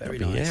nice. Very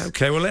nice. Yeah,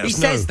 okay, well, let he us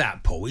know. says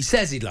that, Paul. He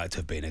says he'd like to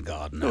have been a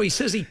gardener. No, he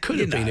says he could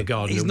have been a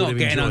gardener. He's would not have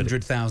getting enjoyed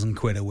it.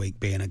 £100,000 a week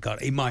being a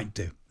gardener. He might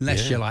do.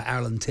 Unless Yeah. you're like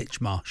Alan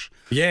Titchmarsh.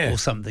 Yeah. Or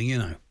something, you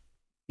know.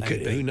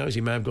 Maybe. Who knows?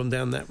 He may have gone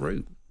down that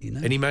route. You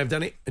know? And he may have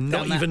done it and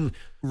Down that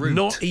route.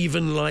 not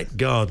even like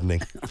gardening.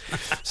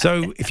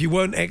 So if you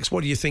weren't ex,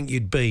 what do you think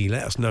you'd be?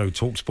 Let us know.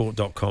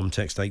 Talksport.com,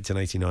 text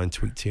 81089,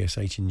 tweet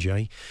TSH and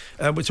J.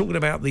 We're talking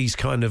about these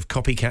kind of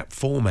copycat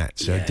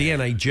formats.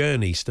 DNA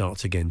Journey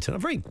starts again tonight. A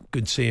very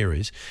good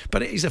series,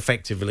 but it is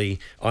effectively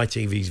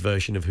ITV's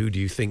version of Who Do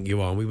You Think You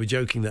Are? And we were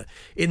joking that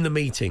in the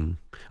meeting,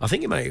 I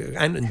think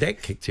Ant and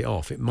Dec kicked it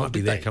off. It might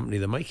be their company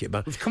that make it,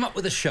 but We've come up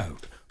with a show.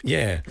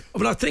 yeah.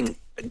 But I think,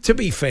 to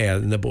be fair,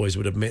 and the boys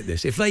would admit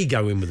this, if they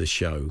go in with a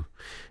show,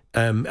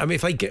 I mean,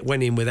 if they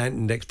went in with Ant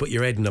and Dex, put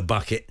your head in a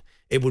bucket,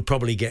 it would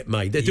probably get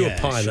made. They'd do Yeah, a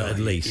pilot sure, at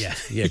least.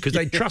 yeah. Because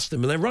they trust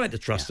them, and they're right to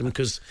trust them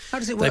because How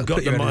does it they've work? got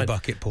Put the your head in a mind.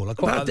 bucket, Paul. I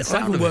quite like the I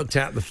sound haven't of it. worked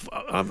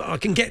out I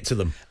can get to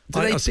them.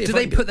 Do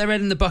they put their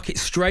head in the bucket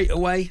straight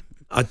away?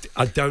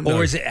 I don't know.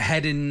 Or is it a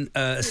head in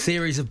a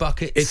series of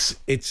buckets?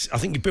 It's. I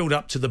think you build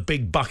up to the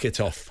big bucket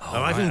off.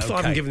 I Right, haven't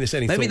okay. given this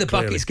any Maybe thought the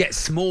clearly. buckets get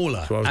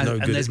smaller So I was no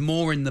good and there's at-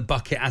 more in the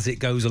bucket as it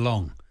goes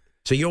along.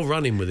 So you're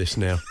running with this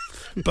now.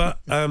 But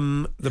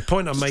the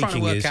point I'm Just trying to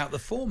making work is out the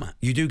format.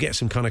 you do get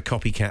some kind of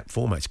copycat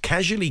formats.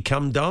 Casually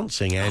Come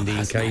Dancing, Andy in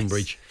that's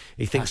Cambridge,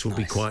 he thinks That's will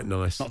be nice. quite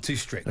nice. Not too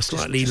strict. A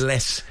slightly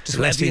less, just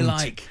less whatever you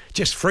like.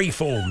 just free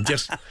form,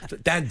 just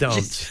dad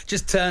dance.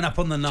 Just turn up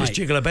on the night. Just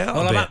jiggle about a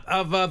well,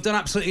 bit. I've done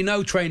absolutely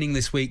no training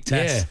this week,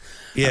 Tess.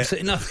 Yeah.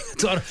 Absolutely nothing.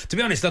 To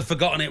be honest, I'd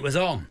forgotten it was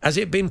on. Has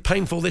it been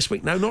painful this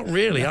week? No, not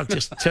really. I've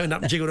just turned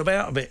up and jiggled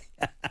about a bit.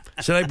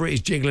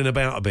 Celebrities jiggling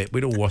about a bit.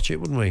 We'd all watch it,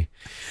 wouldn't we?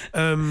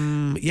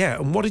 Yeah.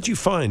 And what did you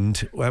find?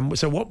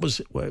 So what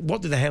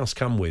did the house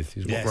come with?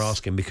 Is what Yes. we're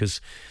asking because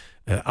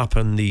up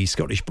on the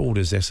Scottish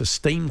borders, there's a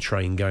steam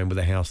train going with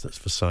a house that's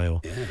for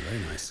sale. Yeah, very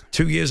nice.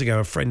 2 years ago,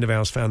 a friend of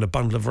ours found a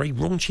bundle of very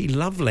raunchy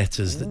love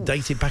letters that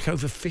dated back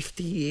over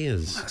 50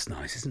 years. That's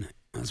nice, isn't it?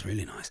 That's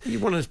really nice. You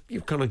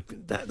kind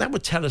of that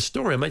would tell a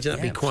story. I imagine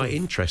that'd Yeah, be quite sort of.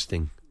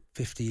 interesting.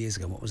 50 years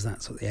ago, what was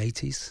that? Sort of the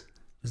 80s?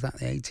 Was that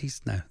the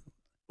 80s? No.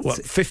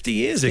 What, 50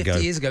 years 50 ago?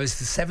 years ago, it's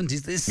the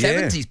 70s. It's the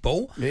Yeah. 70s,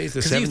 Paul. It is the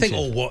Because you think, 70s.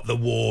 oh, what, the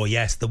war?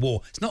 Yes, the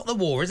war. It's not the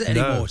war, is it,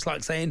 No. anymore? It's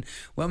like saying,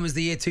 when was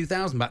the year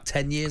 2000? About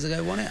 10 years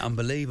ago, wasn't it?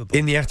 Unbelievable.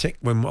 In the attic,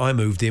 when I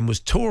moved in, was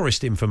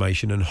tourist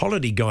information and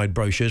holiday guide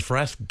brochures for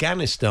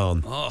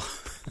Afghanistan. Oh,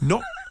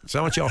 Not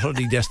so much a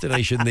holiday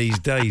destination these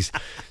days,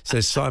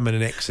 says Simon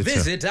in Exeter.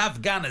 visit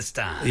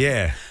Afghanistan.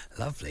 Yeah.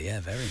 Lovely, yeah,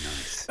 very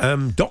nice.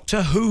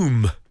 Doctor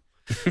Whom.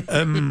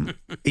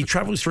 He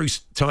travels through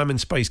time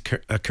and space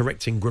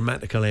correcting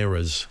grammatical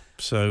errors.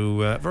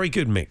 So very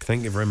good, Mick.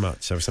 Thank you very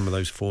much. So some of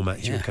those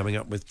formats you were Yeah. coming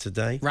up with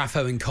today.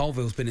 Raffo in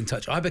Colville's been in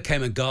touch. I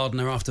became a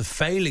gardener after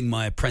failing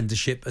my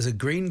apprenticeship as a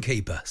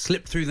greenkeeper.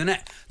 Slipped through the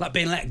net, like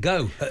being let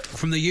go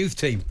from the youth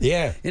team.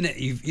 Yeah. Innit?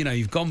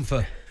 You've gone for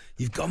it.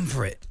 You've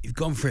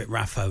gone for it,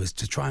 Raffo, is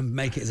to try and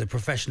make it as a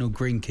professional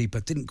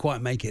greenkeeper. Didn't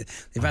quite make it.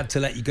 They've had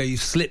to let you go.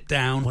 You've slipped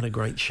down. What a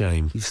great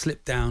shame. You've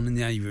slipped down, and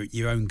now you're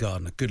your own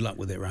gardener. Good luck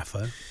with it,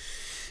 Raffo.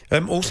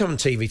 Also on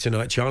TV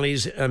tonight, Charlie,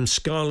 is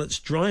Scarlett's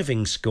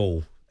driving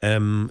school.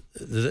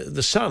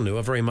 The Sun, who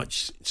are very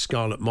much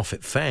Scarlett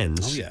Moffat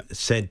fans,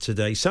 said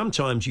today,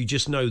 sometimes you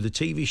just know the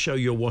TV show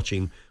you're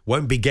watching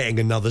won't be getting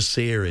another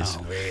series.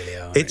 Oh, really?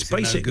 Oh, It's is it no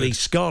basically good?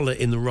 Scarlett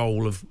in the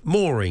role of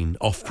Maureen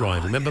off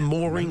driving. Remember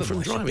Maureen Remember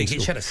from Moisha Driving Big? School?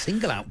 She had a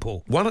single out,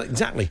 Paul.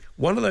 Exactly.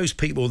 One of those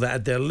people that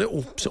had their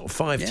little sort of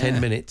 5-10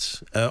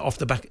 minutes off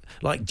the back,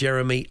 like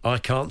Jeremy, I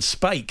can't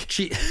spake.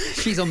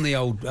 She's on the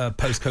old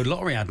postcode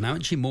lottery ad now,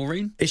 isn't she,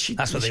 Maureen? Is she?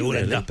 That's what Is they she all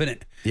end really? up in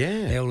it.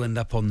 Yeah. They all end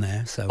up on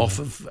there. So Off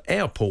of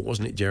Airport,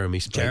 wasn't it, Jeremy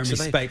Spake? Jeremy So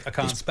Spake, I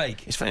can't it's-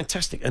 spake. It's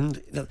fantastic.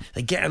 And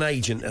they get an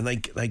agent and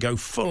they go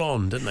full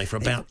on, don't they, for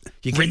about,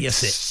 you get your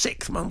rinse it.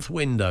 6-month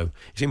window.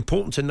 It's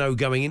important to know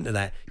going into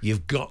that,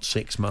 you've got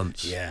 6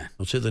 months. Yeah.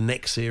 Until the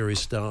next series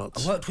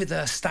starts. I worked with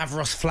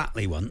Stavros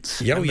Flatley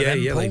once. Yeah, Remember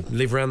them, They Paul?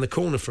 live around the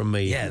corner from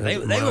me. Yeah, they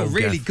my were old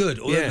really gaff. good.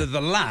 Although Yeah.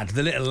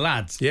 the little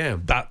lad, Yeah.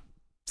 about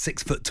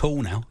 6 foot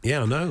tall now,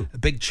 Yeah, I know. a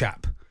big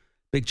chap.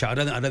 I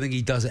don't think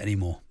he does it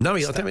anymore. No,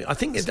 I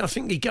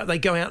think they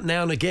go out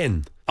now and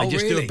again. They Oh,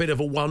 just do really? a bit of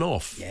a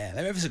one-off. Yeah,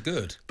 they're ever so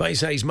good. But he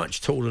says he's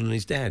much taller than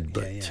his dad.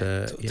 But Yeah.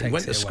 Sort of he takes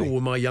went to it school away.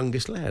 with my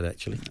youngest lad,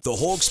 actually. The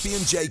Hawksby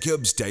and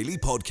Jacobs Daily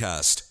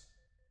Podcast.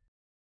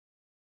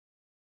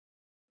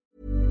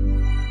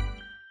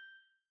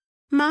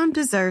 Mom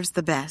deserves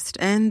the best,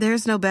 and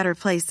there's no better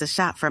place to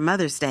shop for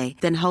Mother's Day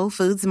than Whole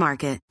Foods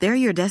Market. They're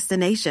your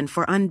destination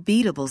for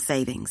unbeatable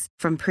savings,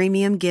 from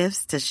premium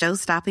gifts to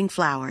show-stopping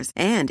flowers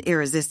and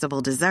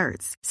irresistible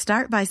desserts.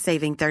 Start by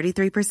saving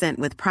 33%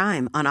 with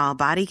Prime on all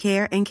body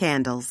care and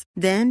candles.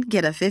 Then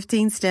get a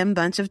 15-stem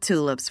bunch of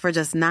tulips for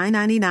just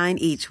 $9.99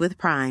 each with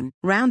Prime.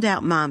 Round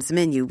out Mom's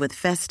menu with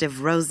festive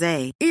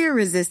rosé,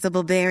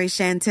 irresistible berry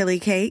chantilly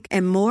cake,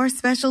 and more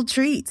special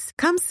treats.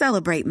 Come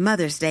celebrate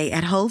Mother's Day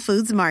at Whole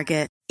Foods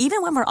Market.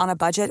 Even when we're on a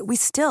budget, we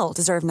still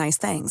deserve nice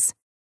things.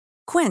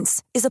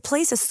 Quince is a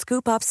place to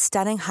scoop up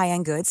stunning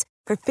high-end goods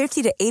for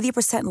 50 to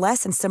 80%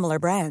 less than similar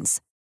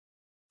brands.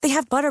 They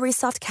have buttery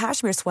soft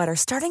cashmere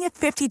sweaters starting at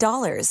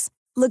 $50,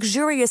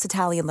 luxurious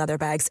Italian leather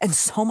bags, and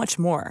so much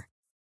more.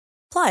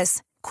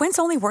 Plus, Quince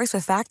only works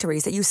with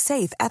factories that use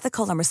safe,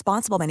 ethical, and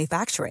responsible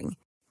manufacturing.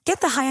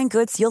 Get the high-end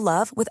goods you'll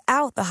love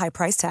without the high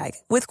price tag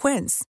with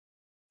Quince.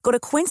 Go to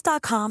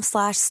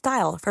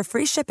quince.com/style for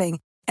free shipping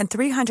and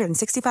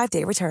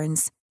 365-day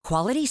returns.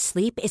 Quality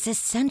sleep is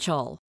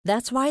essential.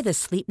 That's why the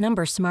Sleep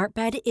Number Smart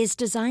Bed is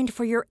designed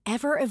for your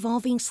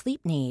ever-evolving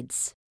sleep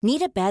needs.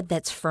 Need a bed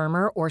that's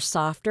firmer or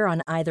softer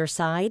on either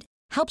side?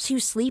 Helps you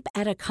sleep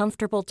at a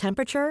comfortable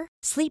temperature?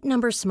 Sleep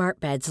Number Smart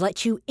Beds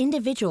let you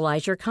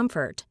individualize your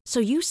comfort, so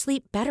you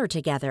sleep better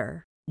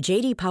together.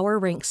 J.D. Power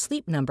ranks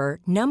Sleep Number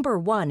number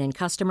 1 in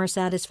customer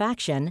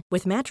satisfaction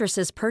with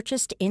mattresses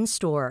purchased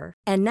in-store.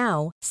 And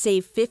now,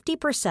 save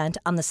 50%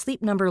 on the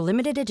Sleep Number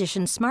Limited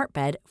Edition Smart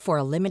Bed for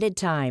a limited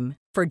time.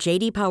 For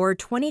J.D. Power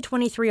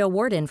 2023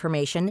 award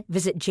information,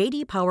 visit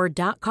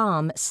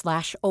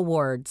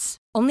jdpower.com/awards.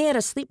 Only at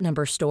a Sleep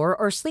Number store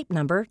or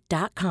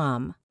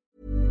sleepnumber.com.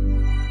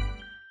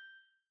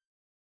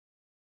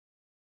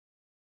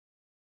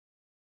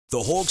 The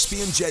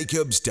Hawksby and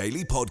Jacobs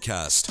Daily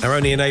Podcast. Our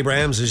own Ian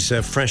Abrahams is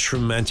fresh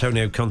from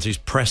Antonio Conte's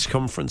press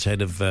conference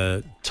ahead of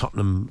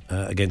Tottenham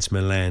against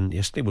Milan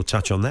yesterday. We'll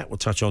touch on that. We'll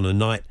touch on a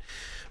night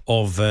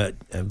of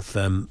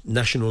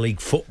National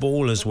League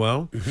football as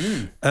well.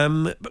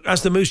 Mm-hmm.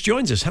 As the Moose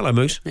joins us. Hello,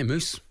 Moose. Hey,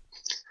 Moose.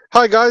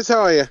 Hi, guys.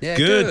 How are you? Yeah,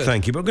 good,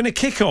 thank you. But we're going to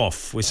kick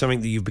off with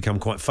something that you've become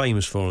quite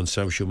famous for on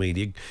social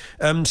media.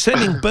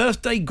 Sending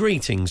birthday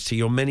greetings to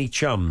your many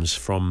chums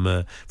from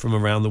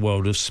around the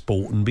world of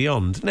sport and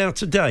beyond. Now,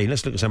 today,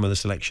 let's look at some of the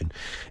selection.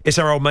 It's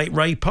our old mate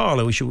Ray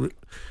Parlour. We should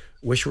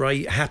wish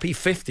Ray happy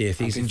 50th.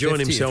 He's enjoying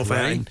himself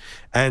out in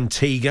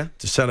Antigua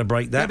to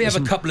celebrate that. Maybe have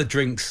a couple of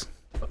drinks.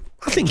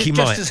 I think he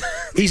might.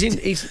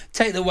 He's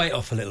take the weight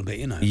off a little bit,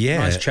 you know. Yeah,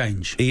 nice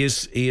change. He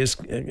has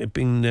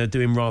been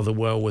doing rather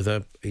well with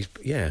a. He's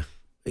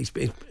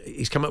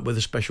come up with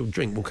a special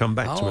drink. We'll come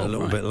back to it a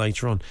little bit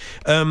later on.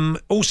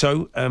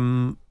 Also,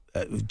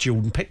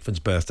 Jordan Pickford's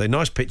birthday.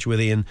 Nice picture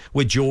with Ian,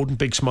 with Jordan,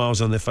 big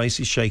smiles on their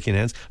faces, shaking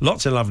hands.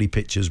 Lots of lovely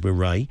pictures with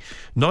Ray.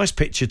 Nice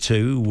picture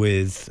too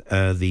with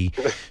the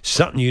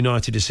Sutton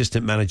United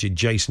assistant manager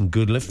Jason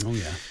Goodliff. Oh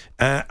yeah.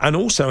 And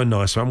also a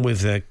nice one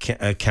with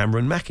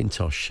Cameron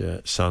McIntosh,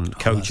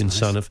 coach and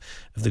son of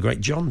the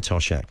great John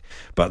Toshak.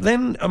 But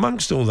then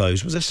amongst all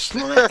those was a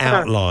slight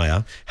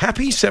outlier.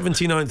 Happy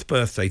 79th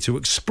birthday to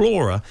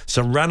explorer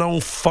Sir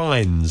Ranulph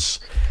Fiennes.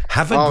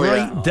 Have a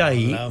great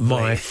day,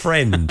 my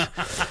friend.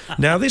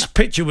 Now, this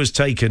picture was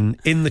taken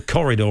in the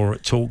corridor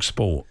at Talk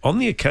Sport on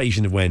the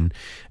occasion of when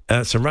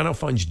Sir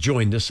Ranulph Fiennes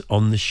joined us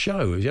on the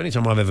show. It was the only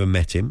time I've ever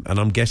met him, and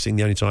I'm guessing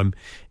the only time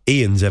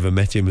Ian's ever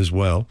met him as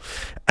well.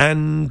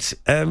 And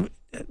Sir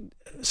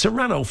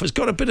Ranulph has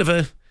got a bit of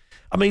a...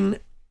 I mean,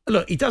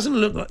 look, he doesn't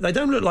look like... They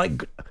don't look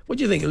like... What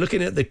do you think?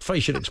 Looking at the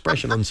facial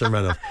expression on Sir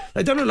Ranulph,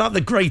 they don't look like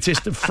the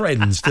greatest of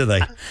friends, do they?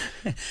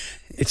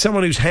 It's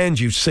someone whose hand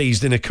you've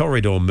seized in a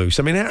corridor, Moose.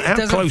 I mean, how close...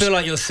 It doesn't feel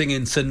like you're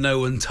singing "So No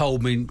One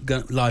Told Me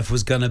Life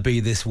Was Gonna Be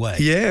This Way."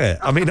 Yeah.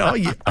 I mean, are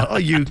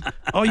you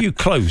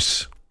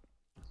close?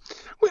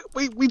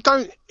 We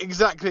don't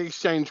exactly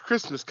exchange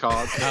Christmas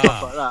cards and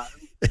stuff like that.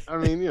 I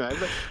mean, you know,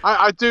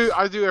 I do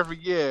every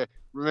year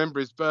remember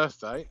his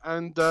birthday,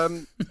 and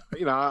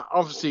you know,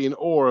 obviously in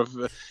awe of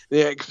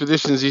the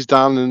expeditions he's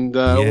done and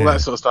all that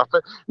sort of stuff.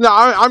 But no,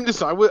 I'm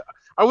just I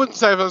wouldn't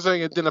say if I was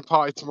doing a dinner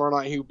party tomorrow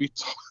night he would be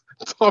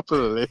top of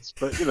the list,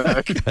 but you know.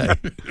 Okay.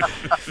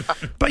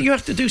 But you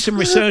have to do some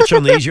research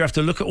on these. You have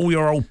to look at all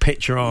your old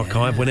picture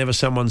archive whenever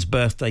someone's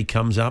birthday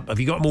comes up. Have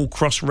you got them all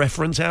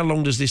cross-referenced? How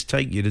long does this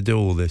take you to do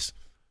all this?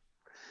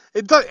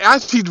 It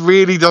actually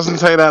really doesn't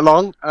take that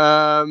long,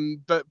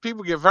 but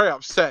people get very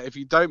upset if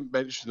you don't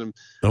mention them.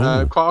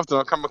 Quite often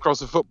I'll come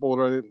across a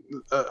footballer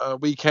a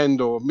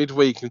weekend or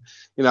midweek, and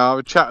you know, I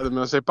would chat with them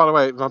and I say, by the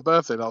way, it was my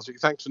birthday last week,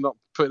 thanks for not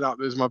putting up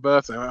that it was my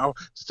birthday.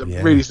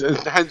 Really,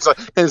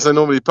 hence I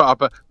normally put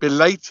up a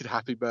belated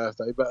happy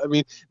birthday. But I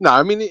mean, no,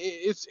 I mean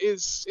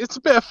it's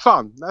a bit of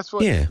fun. That's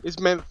what it's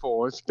meant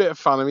for. It's a bit of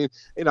fun. I mean,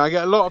 you know, I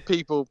get a lot of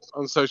people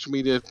on social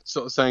media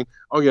sort of saying,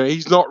 oh, you know,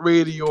 he's not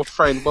really your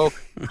friend. Well,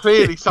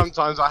 clearly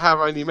sometimes I have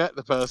only met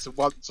the person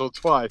once or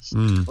twice,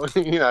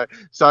 you know,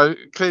 so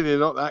clearly they're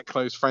not that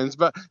close friends.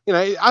 But you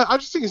know, I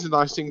just think it's a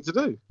nice thing to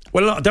do.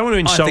 Well, I don't want to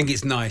insult. I think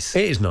it's nice.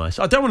 It is nice.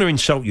 I don't want to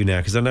insult you now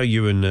because I know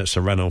you and Sir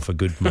Ranulph are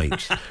good mates.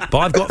 Fox. But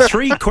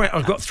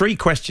I've got three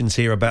questions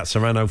here about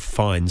Serrano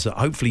fines that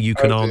hopefully you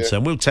can answer,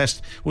 and we'll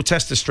test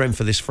the strength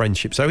of this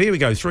friendship. So here we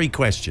go. 3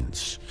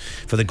 questions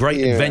for the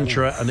great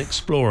adventurer and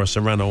explorer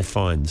Serrano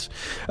fines.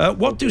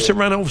 What do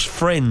Serrano's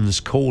friends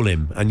call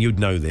him? And you'd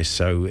know this,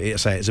 so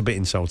it's a bit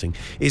insulting.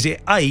 Is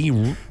it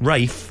A,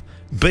 Rafe,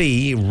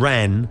 B,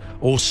 Ran,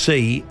 or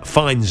C,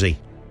 Finesy?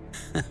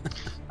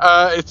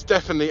 It's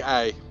definitely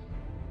A.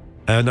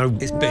 No,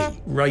 it's B.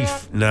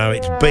 Rafe. No,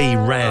 it's B.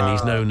 Ran.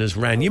 He's known as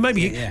Ran. You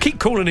keep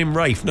calling him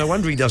Rafe. No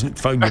wonder he doesn't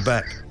phone you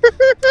back.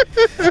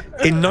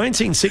 In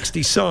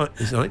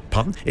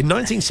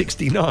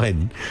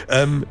 1969,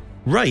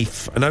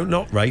 Rafe, no,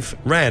 not Rafe,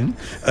 Ran,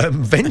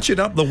 ventured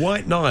up the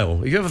White Nile.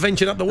 Have you ever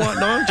ventured up the White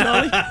Nile,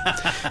 Charlie?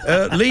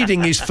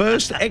 Leading his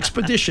first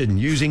expedition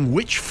using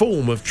which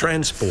form of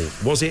transport?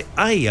 Was it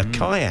A, a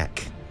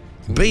kayak,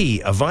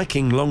 B, a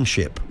Viking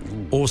longship,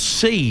 or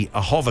C,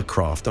 a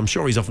hovercraft? I'm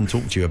sure he's often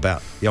talked to you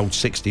about the old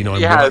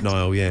 69 White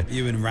Nile, yeah.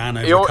 You and Ran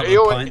over a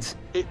couple of pints.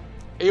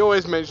 He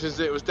always mentions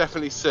that it was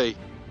definitely C.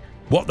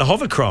 What, the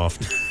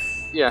hovercraft?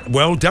 Yeah.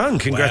 Well done.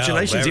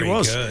 Congratulations. Well, it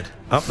was. good.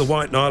 Up the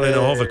White Nile in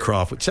a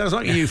hovercraft, which sounds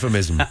like a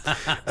euphemism.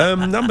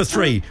 Number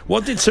 3.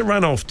 What did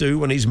Serranoff do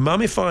when his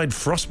mummified,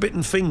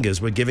 frostbitten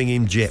fingers were giving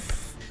him jip?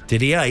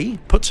 Did he A,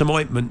 put some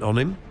ointment on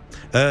him?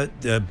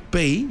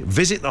 B,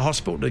 visit the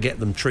hospital to get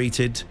them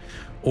treated?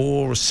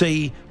 Or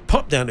C,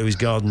 pop down to his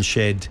garden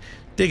shed,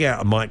 dig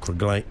out a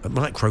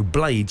micro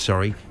blade,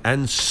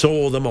 and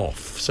saw them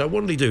off? So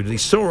what did he do? Did he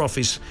saw off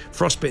his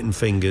frostbitten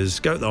fingers,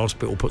 go to the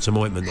hospital, put some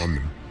ointment on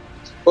them?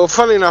 Well,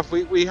 funny enough,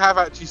 we have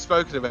actually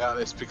spoken about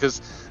this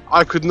because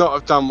I could not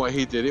have done what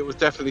he did. It was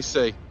definitely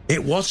C.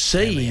 It was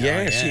C,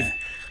 yes. Yeah.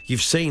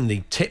 You've seen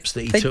the tips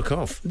that he took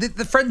off.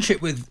 The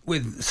friendship with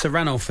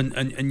Serranoff and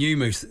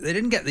Numus, they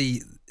didn't get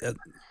the...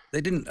 They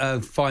didn't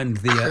find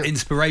the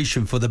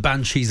inspiration for the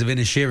Banshees of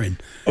Inisherin.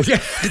 Oh, yeah.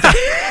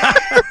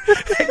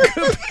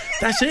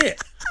 That's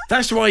it.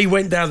 That's why he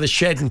went down the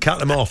shed and cut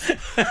them off.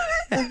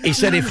 He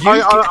said, "If you,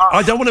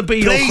 I don't want to be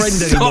your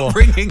friend anymore.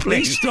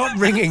 Please stop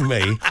ringing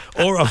me."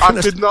 Or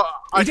I could not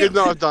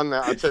have done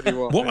that. I tell you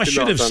what. What I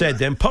should have said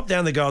then: pop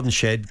down the garden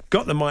shed,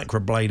 got the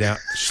microblade out,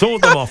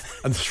 sawed them off,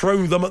 and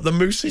thrown them at the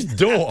moose's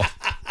door.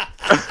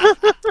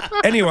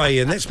 Anyway,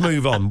 Ian, let's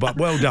move on. But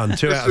well done.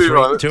 2 out of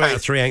 3. 2 out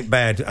of 3 ain't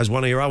bad. As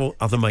one of your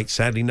other mates,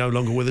 sadly no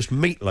longer with us,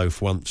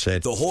 Meatloaf, once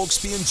said. The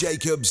Hawksbee and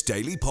Jacobs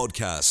Daily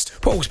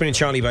Podcast. Paul Hawksbee and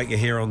Charlie Baker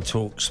here on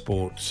Talk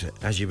Sport.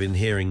 As you've been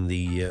hearing,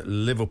 the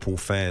Liverpool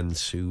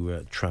fans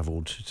who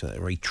travelled to that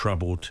very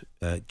troubled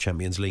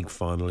Champions League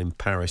final in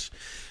Paris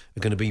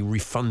are going to be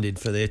refunded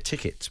for their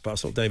tickets. But I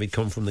saw David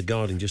Conn from The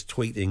Guardian just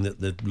tweeting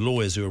that the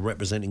lawyers who are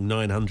representing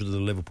 900 of the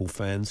Liverpool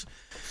fans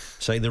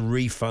say the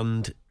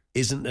refund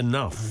isn't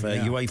enough.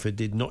 UEFA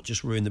did not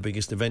just ruin the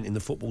biggest event in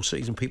the football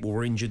season. People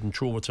were injured and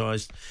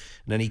traumatised,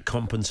 and any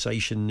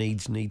compensation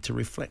need to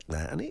reflect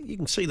that. And you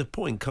can see the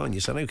point, can't you?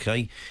 Saying,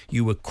 OK,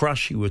 you were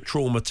crushed, you were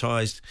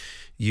traumatised,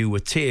 you were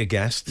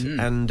tear-gassed,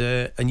 and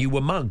you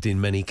were mugged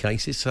in many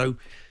cases. So,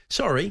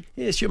 sorry,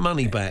 here's your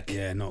money back.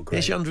 Yeah, not great.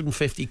 Here's your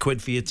 150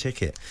 quid for your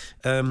ticket.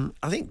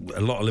 I think a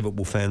lot of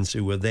Liverpool fans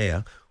who were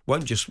there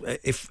won't just,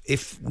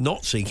 if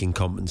not seeking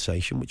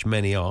compensation, which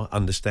many are,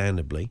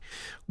 understandably,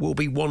 will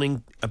be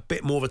wanting a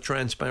bit more of a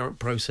transparent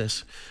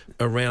process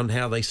around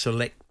how they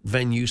select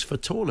venues for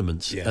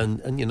tournaments,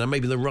 and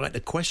maybe the right to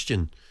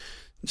question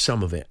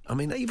some of it. I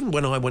mean, even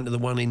when I went to the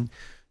one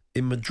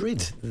in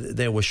Madrid,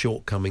 there were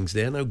shortcomings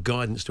there. No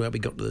guidance to how we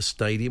got to the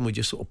stadium. We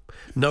just sort of,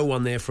 no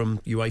one there from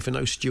UEFA,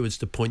 no stewards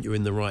to point you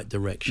in the right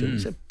direction.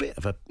 It's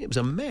it was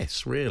a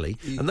mess, really.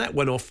 And that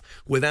went off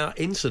without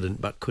incident,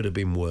 but could have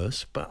been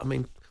worse. But I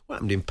mean, what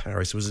happened in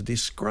Paris was a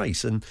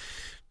disgrace, and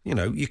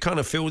you kind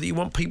of feel that you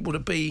want people to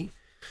be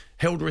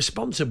held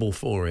responsible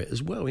for it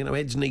as well.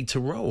 Heads need to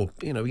roll.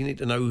 You need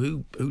to know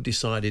who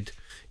decided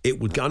it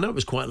would go. I know it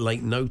was quite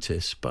late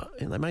notice, but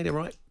they made a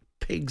right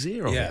pig's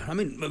ear of it. Yeah, I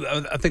mean,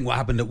 I think what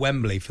happened at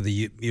Wembley for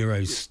the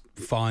Euros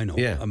final,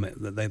 I mean,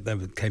 they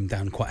came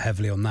down quite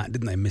heavily on that,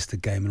 didn't they? Missed a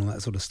game and all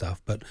that sort of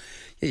stuff. But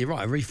yeah, you're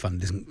right, a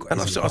refund isn't. And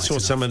I saw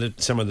some of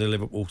the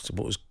Liverpool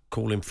supporters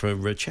calling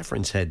for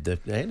Chefferin's head, the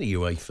head of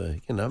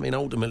UEFA. I mean,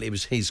 ultimately it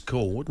was his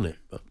call, wouldn't it?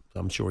 But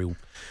I'm sure he'll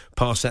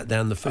pass that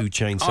down the food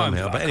chain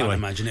somehow. But anyway, I can't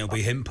imagine it'll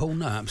be him, Paul.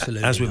 No,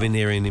 absolutely. As we've been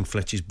hearing in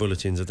Fletcher's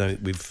bulletins, I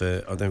don't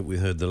think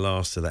we've heard the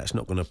last of that. It's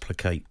not going to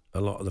placate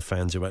a lot of the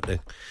fans who had to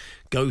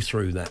go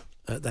through that.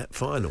 At that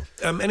final.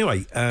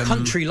 Anyway,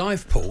 Country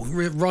Life, Paul.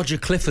 Roger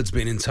Clifford's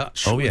been in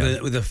touch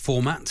with a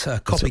format,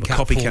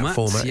 copycat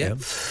format. Yeah.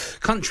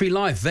 Country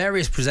Life.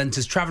 Various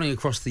presenters travelling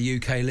across the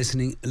UK,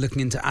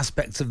 looking into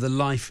aspects of the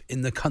life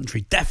in the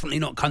country. Definitely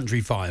not Country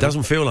File.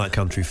 Doesn't feel like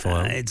Country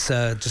File. It's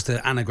just an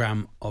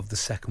anagram of the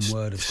second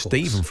word. Of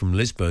Stephen course. from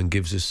Lisburn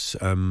gives us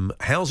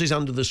houses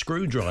under the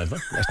screwdriver.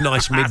 That's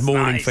nice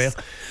mid-morning fare.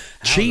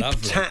 Cheap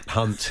lovely. tat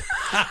hunt.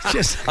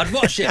 I'd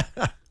watch it.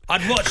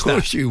 I'd watch that. Of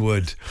course you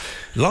would.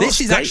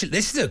 This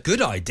is a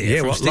good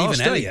idea from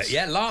Stephen Elliott. Dates.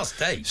 Yeah, Last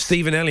Dates.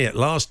 Stephen Elliott,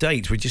 Last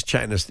Dates. We're just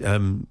chatting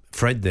to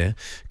Fred there.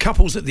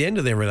 Couples at the end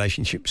of their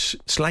relationships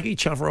slag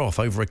each other off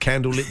over a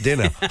candlelit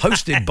dinner,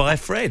 hosted by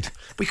Fred.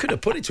 We could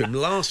have put it to him.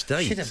 Last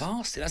Dates. Should have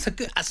asked it.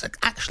 That's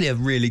actually a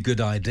really good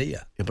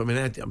idea. Yeah, but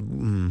I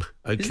mean,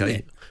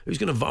 okay. Who's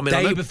going to? I mean,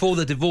 Day before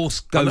the divorce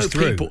goes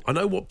through. I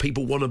know what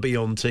people want to be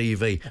on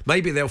TV.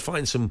 Maybe they'll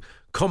find some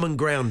common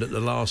ground at the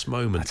last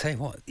moment. I tell you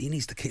what, he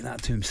needs to keep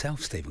that to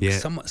himself, Stephen. Yeah.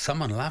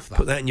 Someone will have that.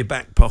 Put that in your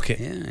back pocket.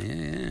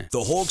 Yeah. The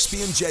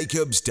Hawksbee and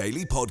Jacobs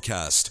Daily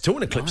Podcast.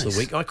 Talking of clips of the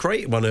week, I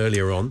created one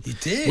earlier on. You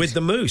did? With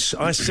the Moose.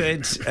 I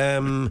said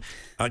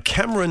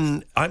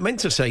Cameron, I meant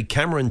to say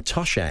Cameron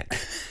Toshak,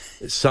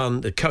 the son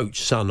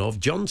of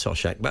John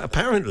Toshak, but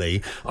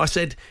apparently I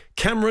said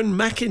Cameron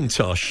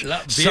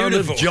McIntosh, son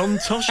of John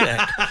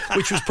Toshak,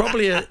 which was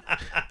probably a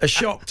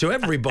shock to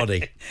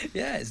everybody.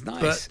 Yeah, it's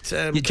nice.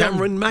 But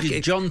Cameron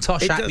McIntosh, John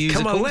Toshak musicals.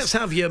 Come on, let's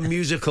have your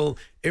musical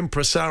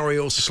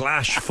impresario /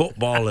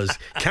 footballers.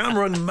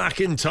 Cameron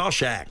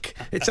McIntoshak.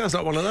 It sounds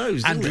like one of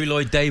those. Andrew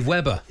Lloyd, Dave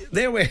Webber.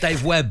 There we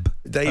Dave Webb.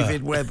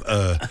 David Webb.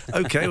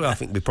 Okay, well, I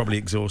think we probably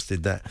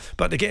exhausted that.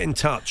 But to get in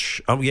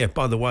touch,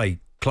 by the way,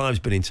 Clive's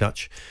been in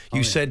touch.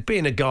 You said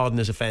being a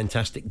gardener's a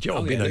fantastic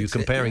job. You're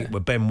comparing it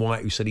with Ben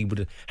White, who said he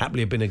would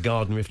happily have been a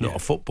gardener if not a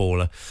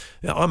footballer.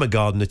 I'm a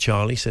gardener,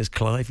 Charlie, says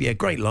Clive. Yeah,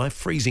 great life,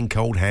 freezing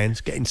cold hands,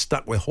 getting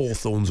stuck with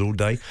hawthorns all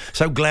day.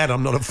 So glad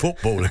I'm not a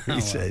footballer,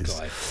 he says.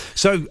 Clive.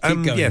 So,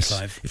 going, yes,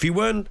 Clive. If you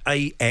weren't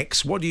a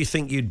ex, what do you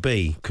think you'd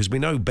be? Because we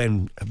know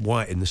Ben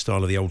White, in the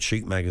style of the old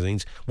Shoot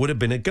magazines, would have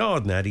been a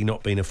gardener had he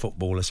not been a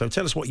footballer. So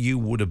tell us what you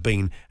would have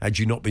been had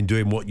you not been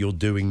doing what you're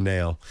doing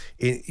now.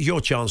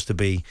 Your chance to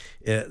be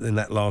in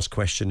that last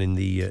question in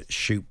the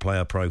Shoot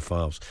player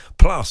profiles.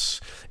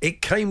 Plus,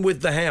 it came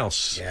with the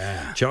house.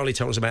 Yeah. Charlie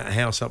told us about a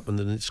house up on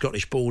the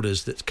Scottish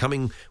borders that's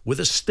coming with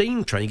a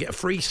steam train. You get a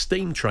free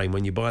steam train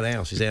when you buy the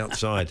house. It's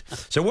outside.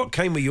 So what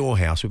came with your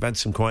house? We've had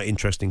some quite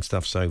interesting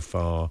stuff so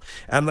far.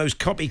 And those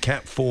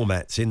copycat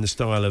formats in the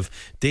style of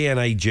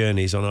DNA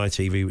Journeys on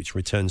ITV, which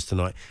returns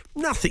tonight.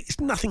 It's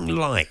nothing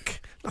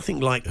like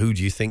Who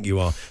Do You Think You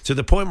Are? To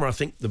the point where I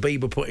think the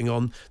Bieber putting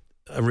on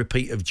a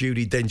repeat of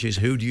Judi Dench's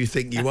Who Do You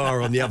Think You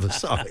Are on the other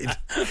side.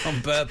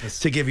 On purpose.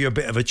 To give you a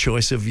bit of a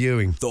choice of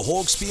viewing. The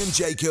Hawksbee and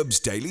Jacobs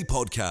Daily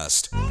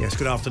Podcast. Yes,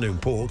 good afternoon.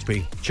 Paul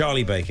Hawksbee,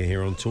 Charlie Baker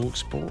here on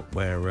TalkSport,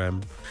 where we're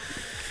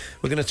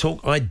going to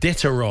talk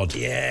Iditarod.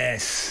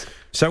 Yes.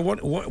 So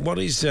what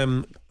is...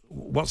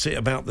 what's it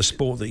about the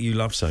sport that you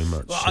love so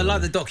much? Well, I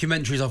like the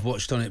documentaries I've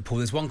watched on it, Paul.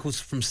 There's one called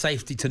From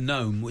Safety to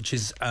Nome, which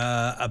is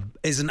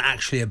isn't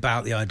actually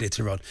about the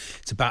Iditarod.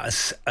 It's about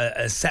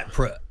a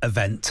separate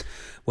event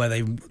where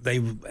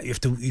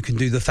you can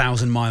do the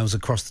 1,000 miles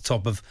across the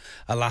top of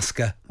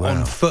Alaska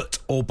on foot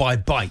or by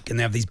bike, and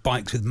they have these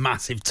bikes with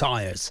massive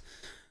tyres.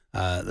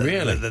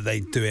 Really? That they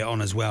do it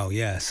on as well,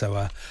 yeah. So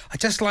I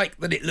just like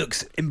that it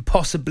looks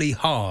impossibly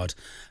hard,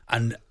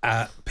 and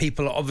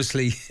people are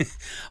obviously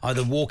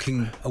either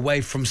walking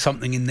away from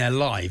something in their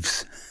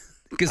lives.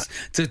 Because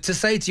to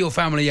say to your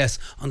family, yes,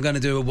 I'm going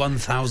to do a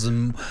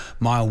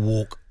 1,000-mile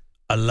walk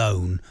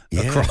alone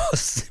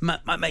across,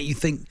 might make you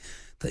think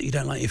that you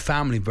don't like your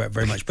family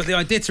very much. But the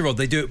Iditarod,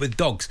 they do it with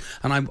dogs.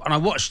 And I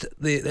watched,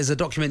 there's a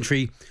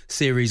documentary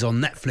series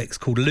on Netflix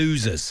called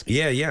Losers.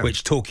 Yeah.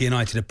 Which Torquay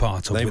United are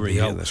part of.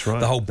 That's right.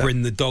 The whole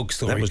Bryn the dog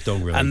story. That was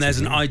dog related. And there's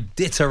an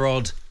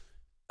Iditarod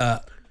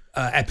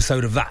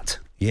episode of that.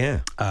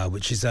 Yeah.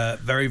 Which is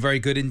very, very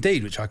good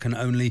indeed, which I can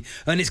only...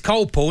 And it's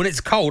cold, Paul, and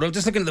it's cold. I'm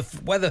just looking at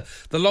the weather,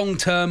 the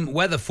long-term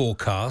weather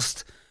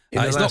forecast.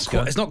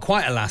 It's not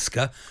quite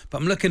Alaska,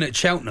 but I'm looking at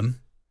Cheltenham,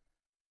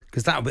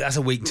 because that's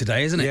a week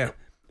today, isn't it? Yeah.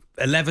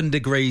 11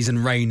 degrees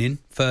and raining,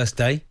 first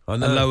day. I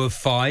know. A low of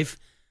 5.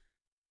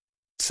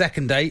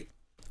 Second day,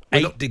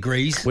 8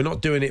 degrees. We're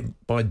not doing it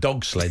by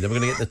dog sled. Then we're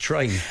going to get the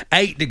train.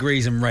 8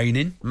 degrees and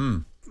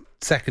raining.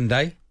 Second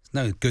day.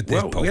 No good.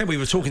 Well, yeah, we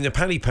were talking to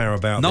Paddy Power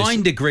about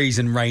 9 degrees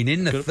and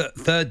raining. The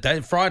third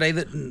day, Friday,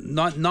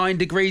 9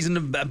 degrees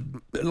and a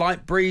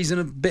light breeze and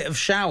a bit of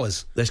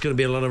showers. There's going to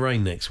be a lot of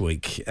rain next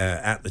week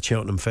at the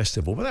Cheltenham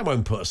Festival, but that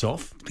won't put us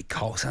off. It'll be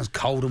cold. Sounds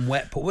cold and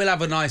wet, but we'll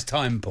have a nice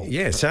time, Paul.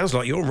 Yeah, it sounds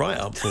like you're right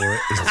up for it.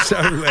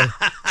 So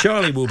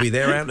Charlie will be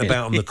there out and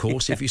about on the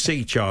course. If you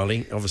see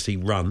Charlie, obviously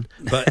run.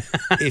 But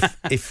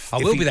if I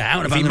will be there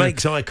out and about. If he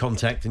makes eye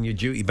contact and you're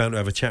duty bound to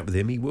have a chat with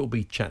him, he will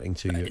be chatting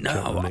to you.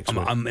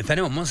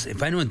 If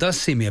anyone does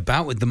see me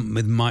about with the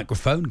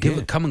microphone,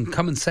 come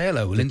and say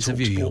hello. We'll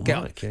interview you.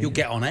 You'll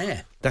get on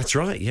air. That's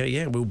right.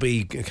 Yeah. We'll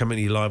be coming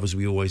to you live as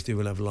we always do.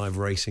 We'll have live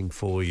racing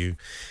for you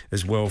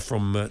as well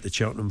from the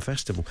Cheltenham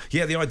Festival.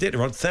 Yeah, the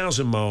Iditarod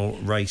 1,000-mile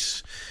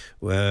race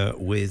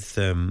with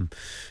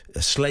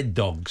sled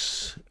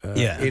dogs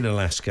in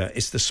Alaska.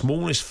 It's the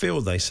smallest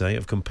field, they say,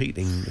 of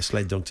competing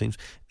sled dog teams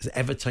that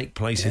ever take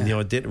place in the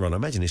Iditarod. I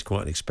imagine it's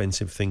quite an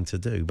expensive thing to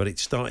do, but it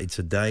started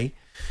today.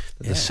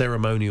 The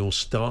ceremonial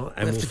start,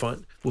 and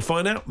we'll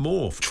find out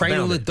more. Train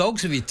all the it.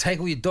 dogs with you. Take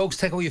all your dogs.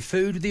 Take all your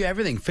food with you.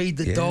 Everything. Feed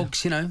the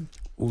dogs.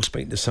 We'll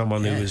speak to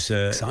someone who was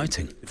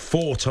exciting.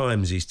 4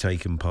 times he's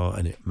taken part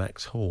in it,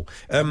 Max Hall.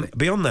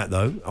 Beyond that,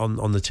 though,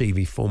 on the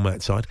TV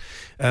format side,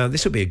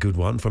 this will be a good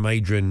one from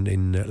Adrian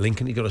in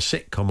Lincoln. He got a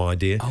sitcom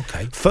idea.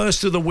 Okay.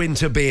 First of the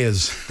winter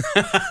beers.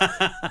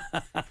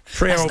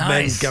 3 old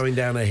men going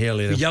down a hill.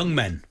 For young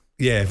men.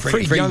 Yeah,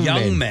 three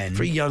young men.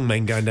 3 young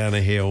men going down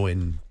a hill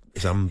in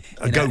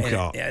a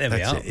go-kart. Yeah, there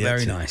we are.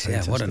 Very nice.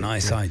 Yeah, what a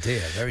nice idea.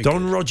 Very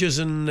Don good. Rogers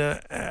and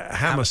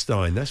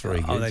Hammerstein. That's very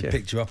good. Oh, they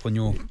picked you up on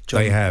your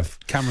They have.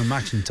 Cameron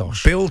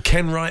McIntosh. Bill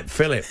Kenwright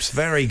Phillips.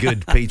 Very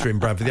good, Peter in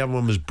Bradford. The other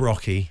one was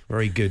Brocky.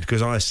 Very good,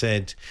 because I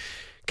said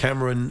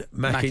Cameron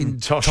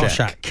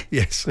McIntoshak.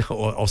 Yes,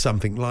 or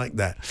something like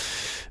that.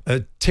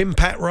 Tim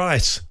Pat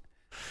Rice.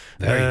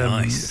 Very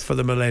nice. For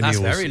the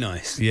millennials. That's very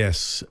nice.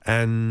 Yes.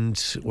 And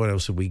what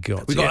else have we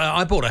got?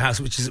 I bought a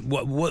house, which is...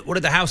 What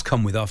did the house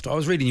come with after? I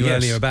was reading you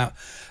earlier about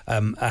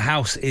a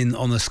house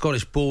on the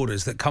Scottish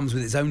borders that comes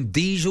with its own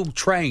diesel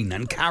train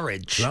and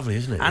carriage. Lovely,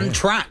 isn't it? And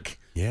track.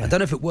 Yeah. I don't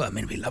know if it worked. I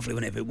mean, it'd be lovely,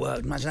 wouldn't it, if it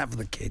worked? Imagine that for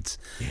the kids.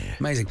 Yeah.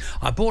 Amazing.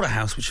 I bought a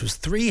house which was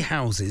 3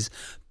 houses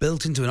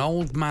built into an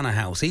old manor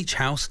house. Each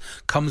house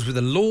comes with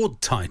a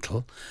lord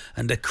title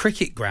and a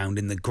cricket ground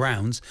in the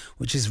grounds,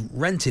 which is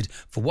rented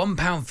for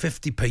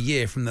 £1.50 per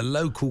year from the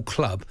local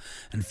club,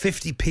 and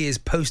 50p is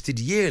posted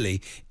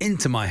yearly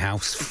into my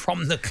house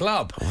from the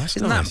club. Oh, that's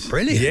Isn't nice. that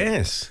brilliant?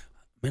 Yes.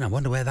 I mean, I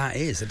wonder where that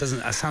is.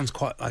 That sounds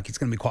quite like it's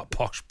going to be quite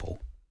posh,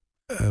 Paul.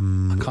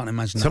 I can't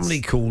imagine.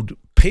 Somebody called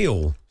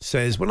Peel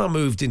says, when I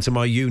moved into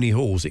my uni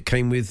halls, it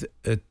came with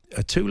a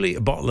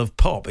 2-litre bottle of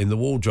pop in the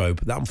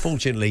wardrobe that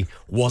unfortunately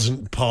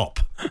wasn't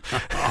pop.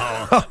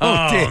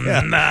 Oh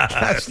dear. Nah.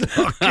 That's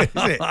not good,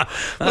 is it?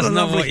 That's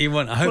not what you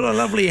want. What a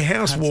lovely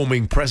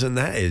housewarming present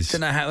that is. I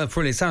don't know how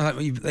brilliant. It sounds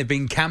like they've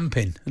been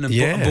camping and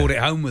then brought it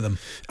home with them.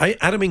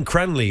 Adam in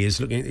Cranley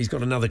is looking. He's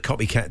got another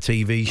copycat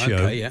TV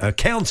show,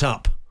 Count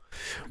Up,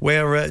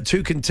 where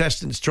 2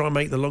 contestants try and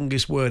make the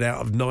longest word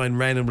out of 9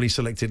 randomly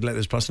selected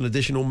letters plus an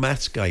additional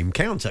maths game.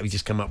 Count Up. You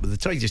just come up with the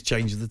title. You just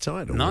change the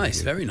title.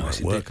 Nice, very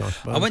nice.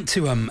 I went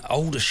to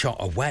Aldershot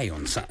away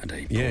on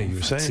Saturday. Yeah, you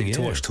were saying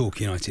to watch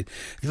Torquay United.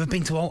 Have you ever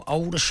been to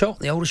Aldershot,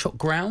 the Aldershot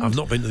ground? I've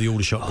not been to the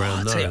Aldershot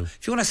ground. No.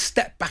 If you want to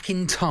step back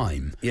in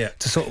time,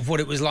 to sort of what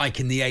it was like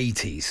in the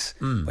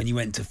 80s when you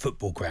went to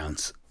football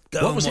grounds.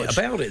 What was it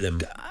about it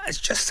then? It's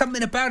just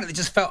something about it that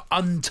just felt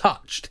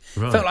untouched.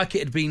 Right. Felt like it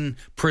had been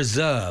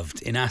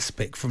preserved in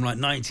Aspic from like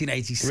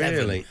 1987.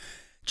 Really?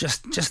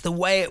 Just the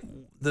way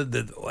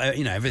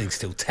everything's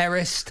still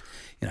terraced.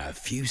 A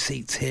few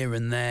seats here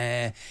and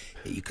there.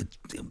 You could,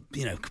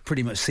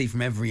 pretty much see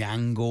from every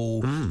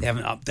angle. They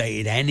haven't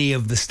updated any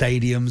of the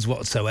stadiums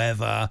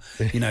whatsoever.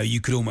 You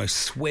could almost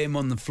swim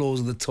on the floors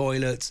of the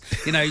toilets.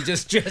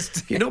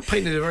 Just You're not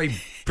painting a very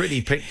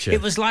pretty picture.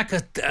 It was like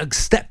a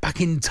step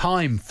back in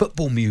time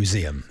football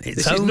museum.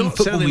 This is not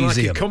sounding like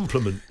a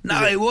compliment.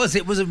 No, it was.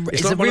 It's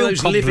like a one real of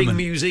those compliment. living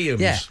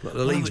museums, like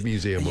the Leeds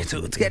Museum.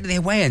 To get to the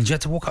away end, you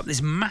had to walk up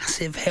this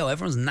massive hill.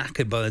 Everyone's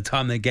knackered by the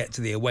time they get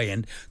to the away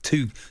end.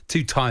 Too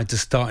tired to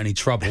start any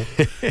trouble.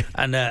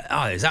 And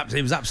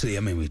it was absolutely.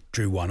 I mean, we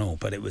drew 1-1,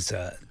 but it was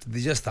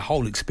just the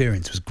whole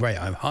experience was great.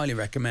 I highly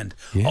recommend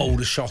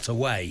Aldershot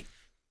away.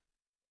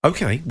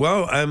 Okay,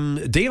 well,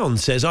 Dion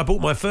says, I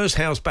bought my first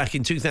house back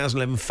in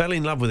 2011, fell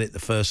in love with it at the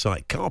first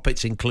sight,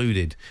 carpets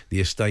included,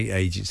 the estate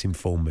agents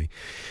informed me.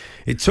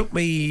 It took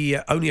me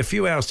only a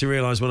few hours to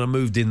realise when I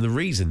moved in the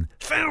reason.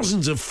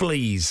 Thousands of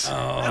fleas,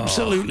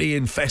 absolutely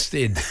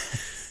infested.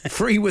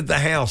 Free with the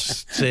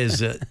house,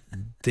 says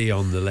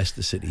Dion, the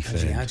Leicester City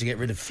fan. How'd you get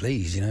rid of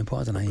fleas? Paul,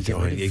 I don't know.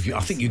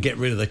 I think you get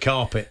rid of the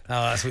carpet.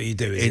 Oh, that's what you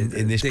do.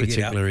 In this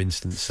particular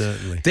instance,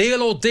 certainly.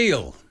 Deal or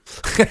deal?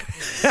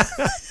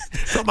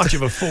 Not much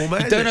of a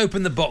format. You don't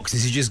open the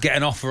boxes. You just get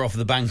an offer off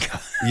the banker.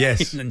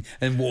 Yes, and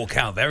walk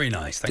out. Very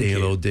nice. Thank you.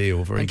 Deal or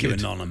deal. Very Thank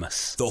good. you,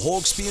 Anonymous. The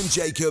Hawksbee and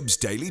Jacobs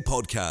Daily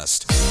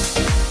Podcast.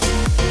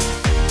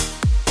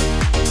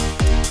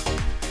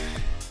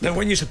 Now,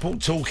 when you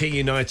support Torquay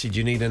United,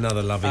 you need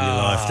another love in your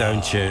life,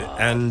 don't you?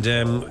 And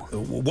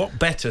what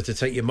better to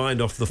take your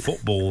mind off the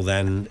football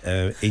than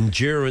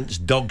endurance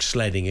dog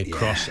sledding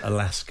across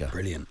Alaska?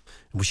 Brilliant.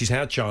 Which is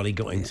how Charlie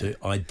got into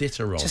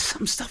Iditarod. Just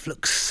some stuff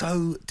looks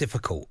so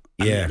difficult.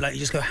 Yeah. Like you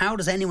just go, how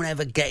does anyone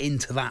ever get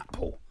into that,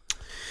 Paul?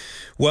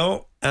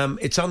 Well,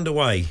 it's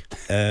underway.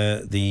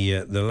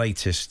 The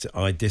latest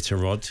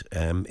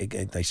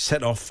Iditarod. They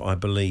set off, I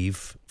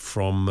believe,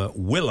 from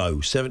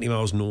Willow, 70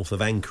 miles north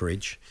of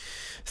Anchorage.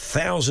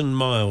 1,000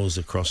 miles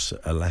across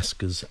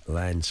Alaska's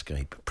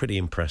landscape. Pretty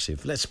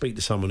impressive. Let's speak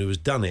to someone who has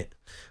done it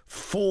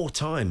 4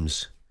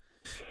 times.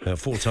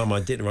 4-time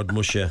Iditarod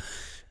musher.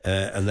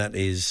 And that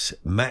is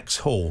Max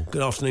Hall.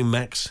 Good afternoon,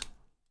 Max.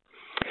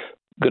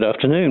 Good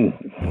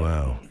afternoon.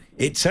 Wow.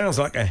 It sounds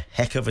like a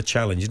heck of a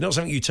challenge. It's not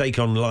something you take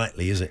on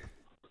lightly, is it?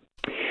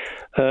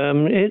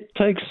 It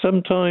takes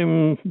some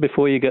time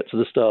before you get to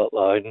the start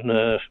line.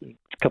 A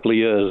couple of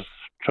years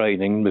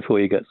training before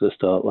you get to the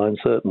start line,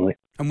 certainly.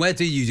 And where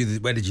did you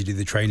do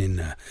the training,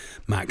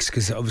 Max?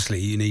 Because obviously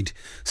you need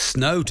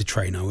snow to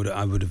train. I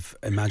would have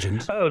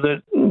imagined. Oh,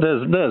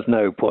 there's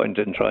no point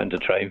in trying to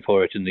train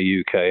for it in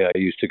the UK. I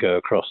used to go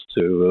across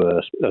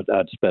to.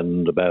 I'd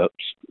spend about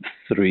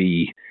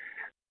 3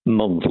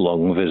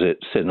 month-long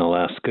visits in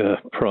Alaska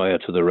prior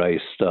to the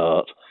race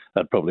start.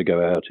 I'd probably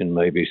go out in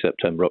maybe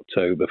September,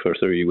 October for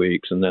 3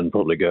 weeks, and then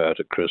probably go out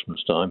at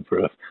Christmas time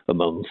for a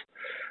month,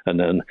 and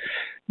then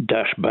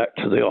dash back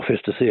to the office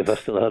to see if I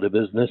still had a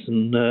business,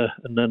 and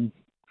then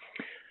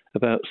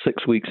about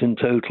 6 weeks in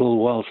total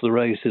whilst the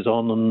race is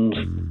on,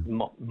 and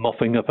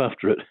mopping up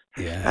after it.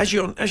 Yeah. As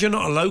you're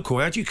not a local,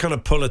 how do you kind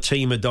of pull a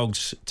team of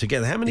dogs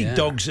together? How many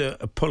dogs are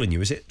pulling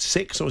you? Is it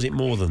 6 or is it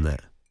more than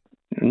that?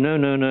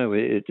 No.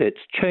 It's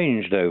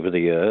changed over the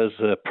years.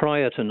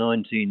 Prior to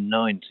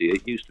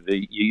 1990, you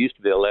used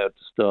to be allowed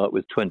to start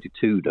with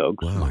 22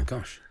 dogs. Wow. Oh my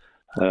gosh!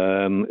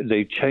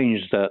 They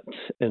changed that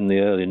in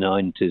the early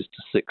 90s to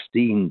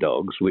 16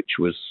 dogs, which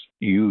was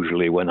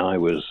usually when I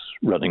was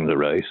running the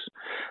race,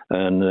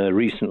 and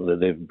recently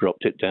they've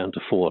dropped it down to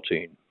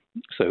 14.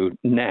 So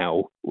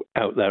now,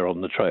 out there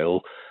on the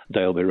trail,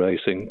 they'll be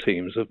racing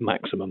teams of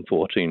maximum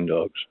 14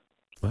 dogs.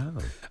 Wow.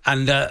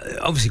 And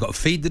obviously got to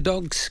feed the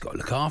dogs, got to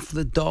look after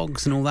the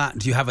dogs and all that.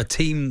 Do you have a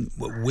team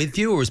with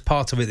you, or is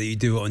part of it that you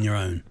do it on your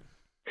own?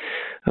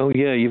 Oh,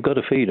 yeah, you've got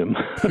to feed them.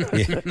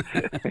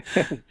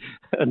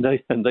 and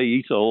they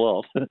eat a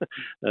lot.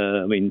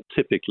 I mean,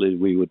 typically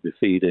we would be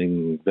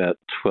feeding about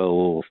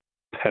 12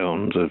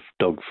 pounds of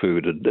dog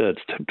food,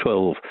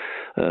 12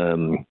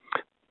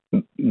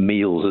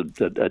 meals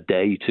a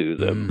day to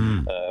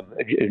them,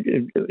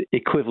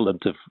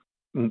 equivalent of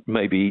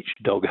maybe each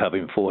dog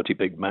having 40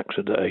 Big Macs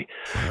a day.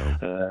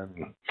 Wow.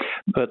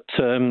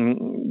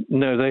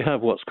 No, they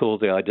have what's called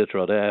the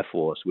Iditarod Air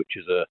Force, which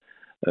is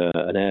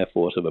an air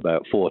force of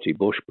about 40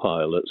 bush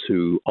pilots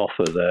who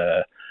offer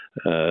their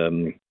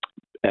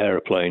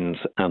aeroplanes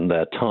and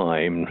their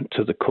time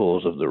to the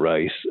cause of the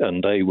race,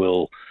 and they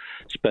will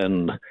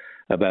spend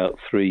about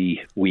 3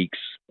 weeks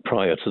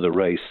prior to the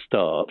race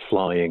start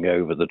flying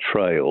over the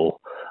trail,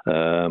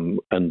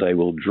 and they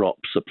will drop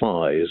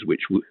supplies,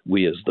 which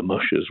we as the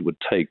mushers would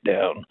take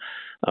down.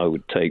 I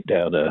would take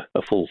down a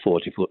full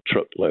 40-foot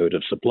truckload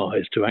of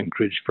supplies to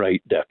Anchorage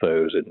freight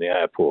depots in the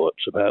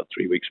airports about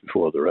 3 weeks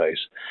before the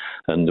race,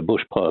 and the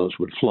bush pilots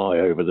would fly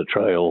over the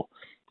trail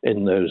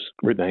in those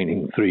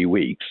remaining 3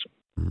 weeks,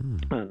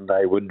 and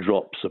they would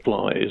drop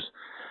supplies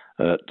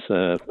at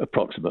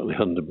approximately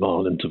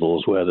 100-mile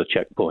intervals where the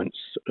checkpoints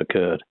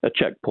occurred. A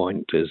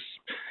checkpoint is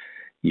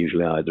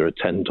usually either a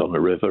tent on a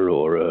river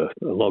or a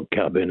log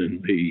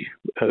cabin,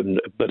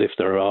 but if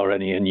there are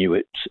any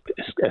Inuit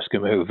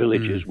Eskimo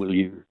villages, will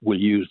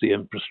use the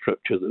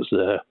infrastructure that's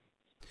there.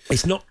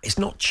 It's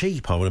not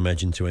cheap, I would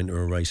imagine, to enter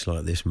a race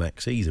like this,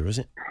 Max, either, is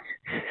it?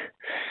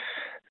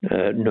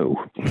 No.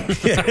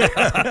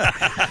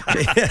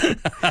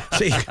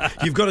 So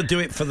you've got to do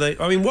it for the.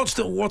 I mean, what's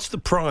the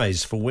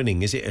prize for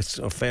winning? Is it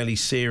a fairly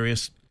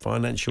serious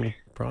financial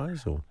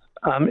prize, or?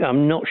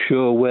 I'm not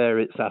sure where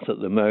it's at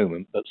the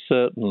moment, but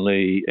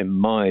certainly in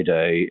my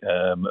day,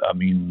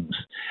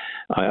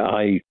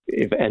 I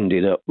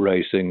ended up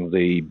racing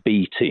the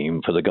B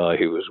team for the guy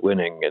who was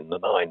winning in the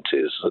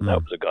 90s, and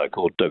that was a guy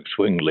called Doug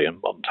Swingley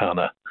in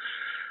Montana,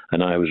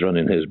 and I was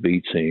running his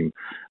B team.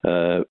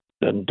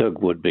 And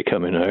Doug would be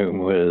coming home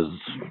with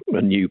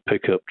a new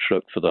pickup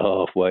truck for the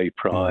halfway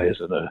prize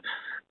and a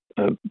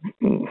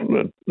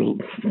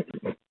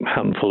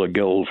handful of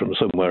gold from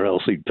somewhere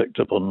else he'd picked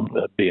up on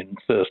being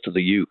first to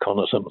the Yukon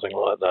or something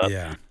like that.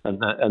 Yeah.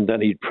 And then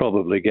he'd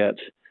probably get,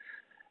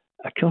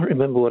 I can't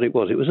remember what it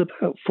was. It was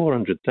about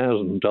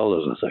 $400,000,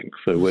 I think,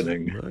 for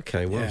winning.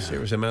 Okay, well,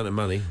 serious amount of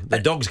money. The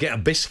dogs get a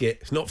biscuit.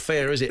 It's not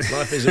fair, is it?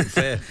 Life isn't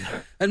fair.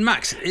 And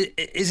Max,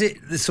 is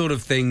it the sort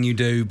of thing you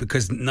do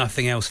because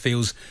nothing else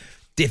feels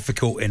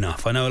difficult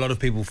enough? I know a lot of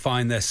people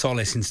find their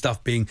solace in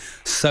stuff being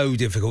so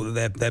difficult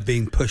that they're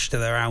being pushed to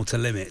their outer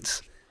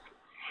limits.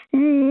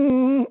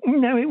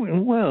 No,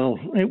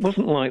 it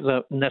wasn't like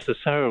that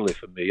necessarily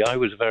for me. I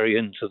was very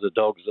into the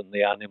dogs and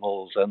the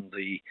animals and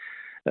the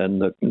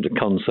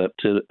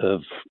concept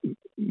of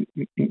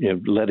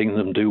letting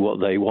them do what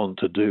they want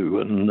to do,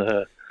 and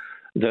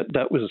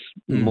that was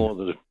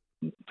more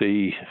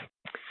the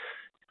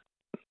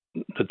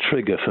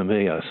trigger for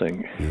me, I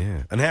think.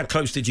 Yeah. And how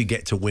close did you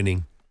get to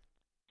winning?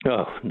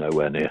 Oh,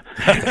 nowhere near.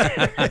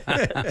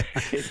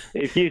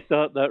 If you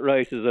start that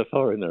race as a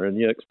foreigner and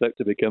you expect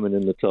to be coming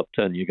in the top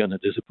 10, you're going to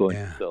disappoint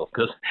yourself,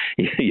 because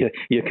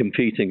you're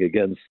competing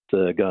against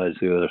guys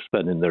who are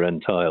spending their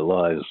entire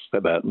lives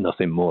about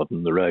nothing more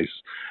than the race.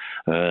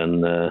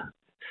 And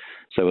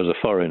so as a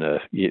foreigner,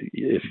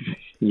 if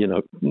you're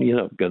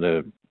not going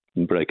to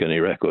break any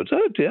records.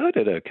 I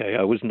did okay.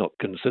 I was not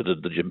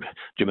considered the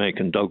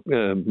Jamaican dog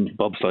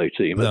bobsleigh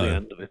team at the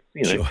end of it.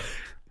 Sure.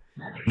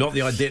 Not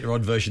the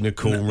Iditarod version of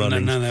Cool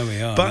Runnings. No, there we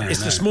are. But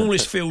it's the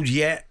smallest field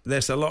yet.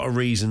 There's a lot of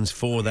reasons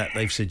for that.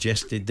 They've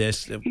suggested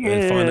there's,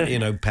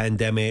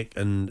 pandemic,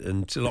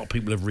 and a lot of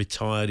people have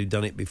retired who've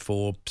done it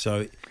before.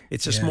 So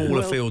it's a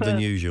smaller field than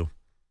usual.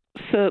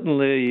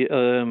 Certainly,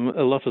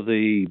 a lot of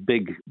the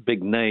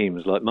big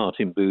names like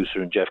Martin Buser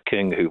and Jeff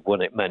King, who've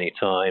won it many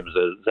times,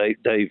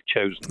 they've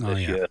chosen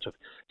this year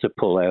to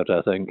pull out,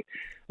 I think.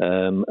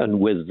 And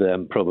with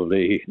them,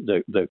 probably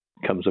there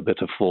comes a bit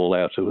of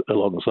fallout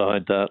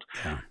alongside that.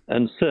 Yeah.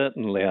 And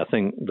certainly, I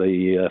think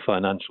the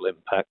financial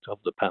impact of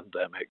the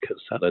pandemic has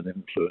had an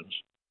influence.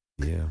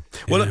 Yeah.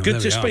 Well, good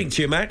to speak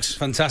to you, Max.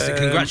 Fantastic.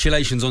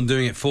 Congratulations on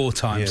doing it 4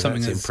 times. Yeah,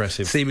 something that's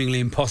impressive.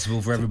 Seemingly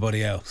impossible for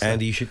everybody else.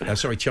 And you should,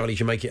 Charlie, you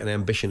should make it an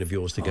ambition of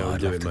yours to go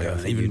and do it,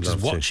 mate. Even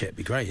just watch it, it'd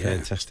be great. Yeah.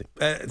 Fantastic.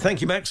 Thank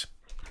you, Max.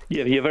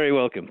 Yeah, you're very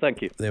welcome.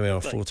 Thank you. There we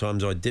are. 4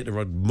 times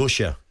Iditarod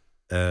musher.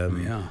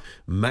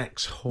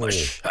 Max Hall.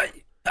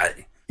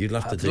 Hey. You'd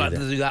love to do that. I'd like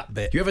to do that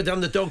bit. You ever done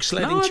the dog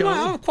sledding, Charlie?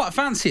 No, I quite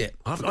fancy it.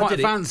 I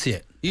fancy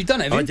it. You've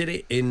done it, haven't you? I did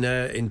it in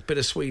a bit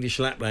of Swedish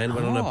Lapland,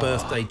 went on a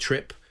birthday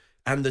trip.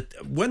 And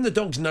when the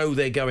dogs know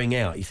they're going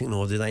out, you think,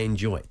 do they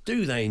enjoy it?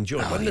 Do they enjoy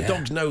it? When the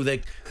dogs know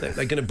they're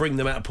going to bring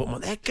them out and put them on,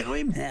 they're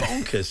going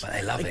bonkers.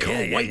 They love it. They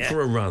can't wait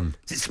for a run.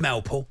 Does it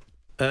smell, Paul?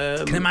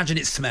 Can you imagine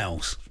it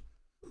smells?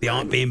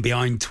 Being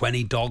behind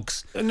 20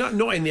 dogs. Not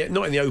in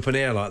the open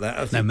air like that.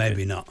 I think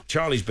maybe not.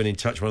 Charlie's been in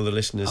touch. One of the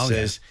listeners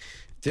says,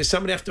 does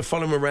somebody have to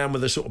follow him around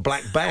with a sort of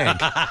black bag?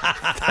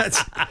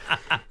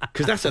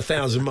 Because that's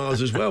 1,000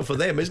 miles as well for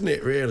them, isn't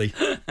it, really?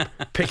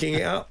 Picking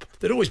it up.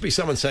 There'd always be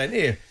someone saying,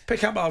 here,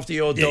 pick up after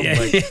your dog,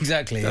 mate.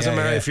 Exactly. Doesn't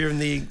matter if you're in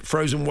the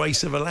frozen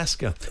wastes of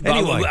Alaska.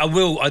 Anyway.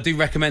 I do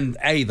recommend,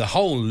 the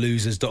whole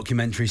Losers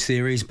documentary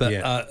series, but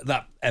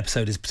that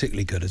episode is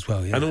particularly good as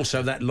well. Yeah. And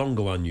also that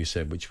longer one you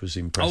said, which was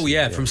impressive. Oh,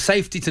 yeah, from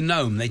Safety to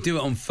Nome. They do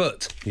it on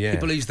foot. Yeah.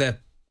 People lose their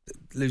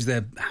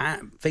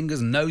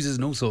fingers and noses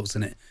and all sorts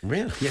in it.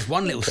 Really? Yes,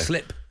 one little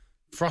slip.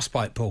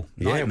 Frostbite, Paul.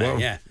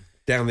 Nightmare,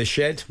 Down the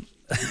shed.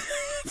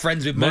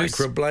 Friends with Moose.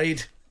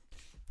 Microblade.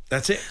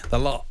 That's it. The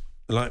lot.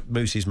 Like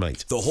Moose's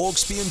mate. The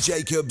Hawksby and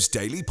Jacobs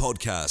Daily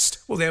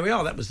Podcast. Well, there we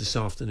are. That was this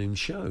afternoon's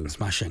show.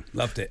 Smashing.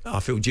 Loved it. I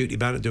feel duty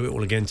bound to do it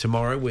all again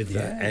tomorrow with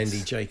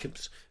Andy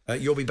Jacobs.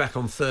 You'll be back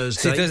on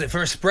Thursday. Does it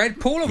for a spread,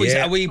 Paul? Are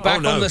we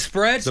back on the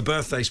spread? The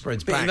birthday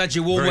spread's back. You've had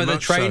your warm weather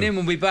training.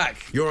 We'll be back.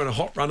 You're on a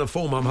hot run of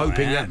form. I'm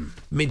hoping that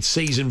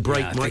mid-season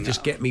break might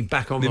just get me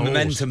back on the horse. The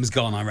momentum's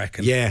gone, I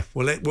reckon. Yeah,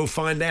 we'll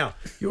find out.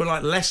 You were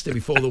like Leicester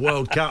before the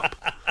World Cup.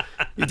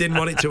 You didn't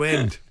want it to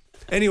end.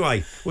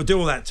 Anyway, we'll do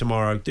all that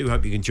tomorrow. Do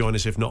hope you can join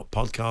us. If not,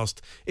 podcast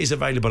is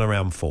available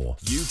around 4.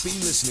 You've been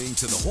listening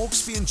to the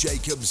Hawksby and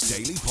Jacobs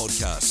Daily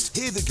Podcast.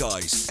 Hear the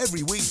guys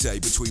every weekday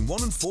between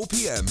 1 and 4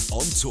 p.m.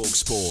 on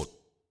TalkSport.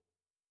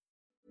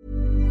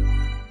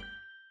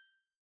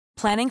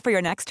 Planning for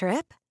your next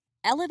trip?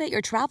 Elevate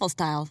your travel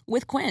style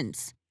with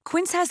Quince.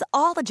 Quince has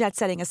all the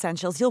jet-setting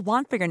essentials you'll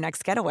want for your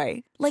next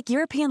getaway, like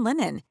European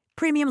linen,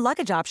 premium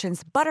luggage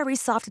options, buttery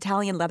soft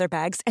Italian leather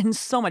bags, and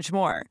so much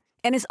more.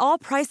 And is all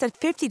priced at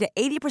 50 to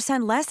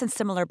 80% less than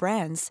similar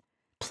brands.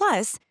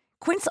 Plus,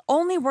 Quince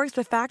only works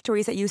with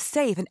factories that use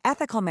safe and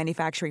ethical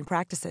manufacturing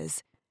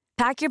practices.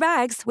 Pack your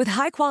bags with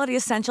high-quality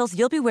essentials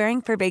you'll be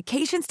wearing for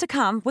vacations to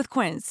come with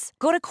Quince.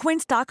 Go to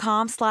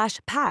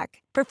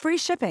quince.com/pack for free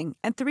shipping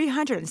and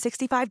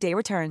 365-day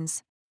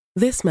returns.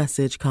 This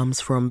message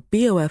comes from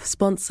BOF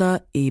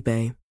sponsor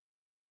eBay.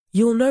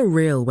 You'll know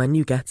real when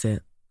you get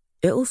it.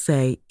 It'll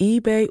say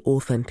eBay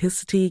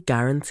Authenticity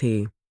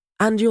Guarantee.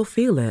 And you'll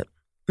feel it.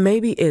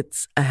 Maybe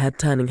it's a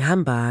head-turning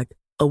handbag,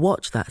 a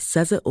watch that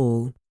says it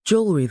all,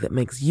 jewelry that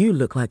makes you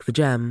look like the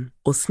gem,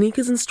 or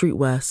sneakers and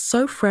streetwear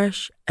so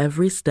fresh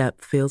every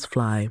step feels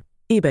fly.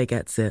 eBay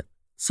gets it.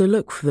 So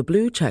look for the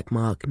blue check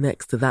mark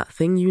next to that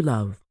thing you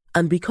love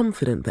and be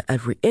confident that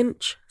every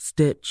inch,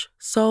 stitch,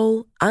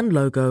 sole, and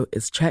logo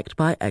is checked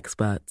by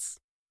experts.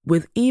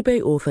 With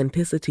eBay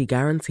Authenticity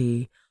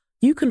Guarantee,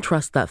 you can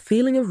trust that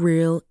feeling of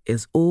real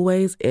is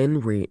always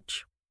in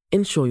reach.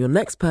 Ensure your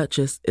next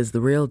purchase is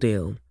the real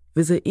deal.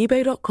 Visit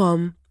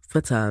eBay.com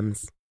for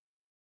terms.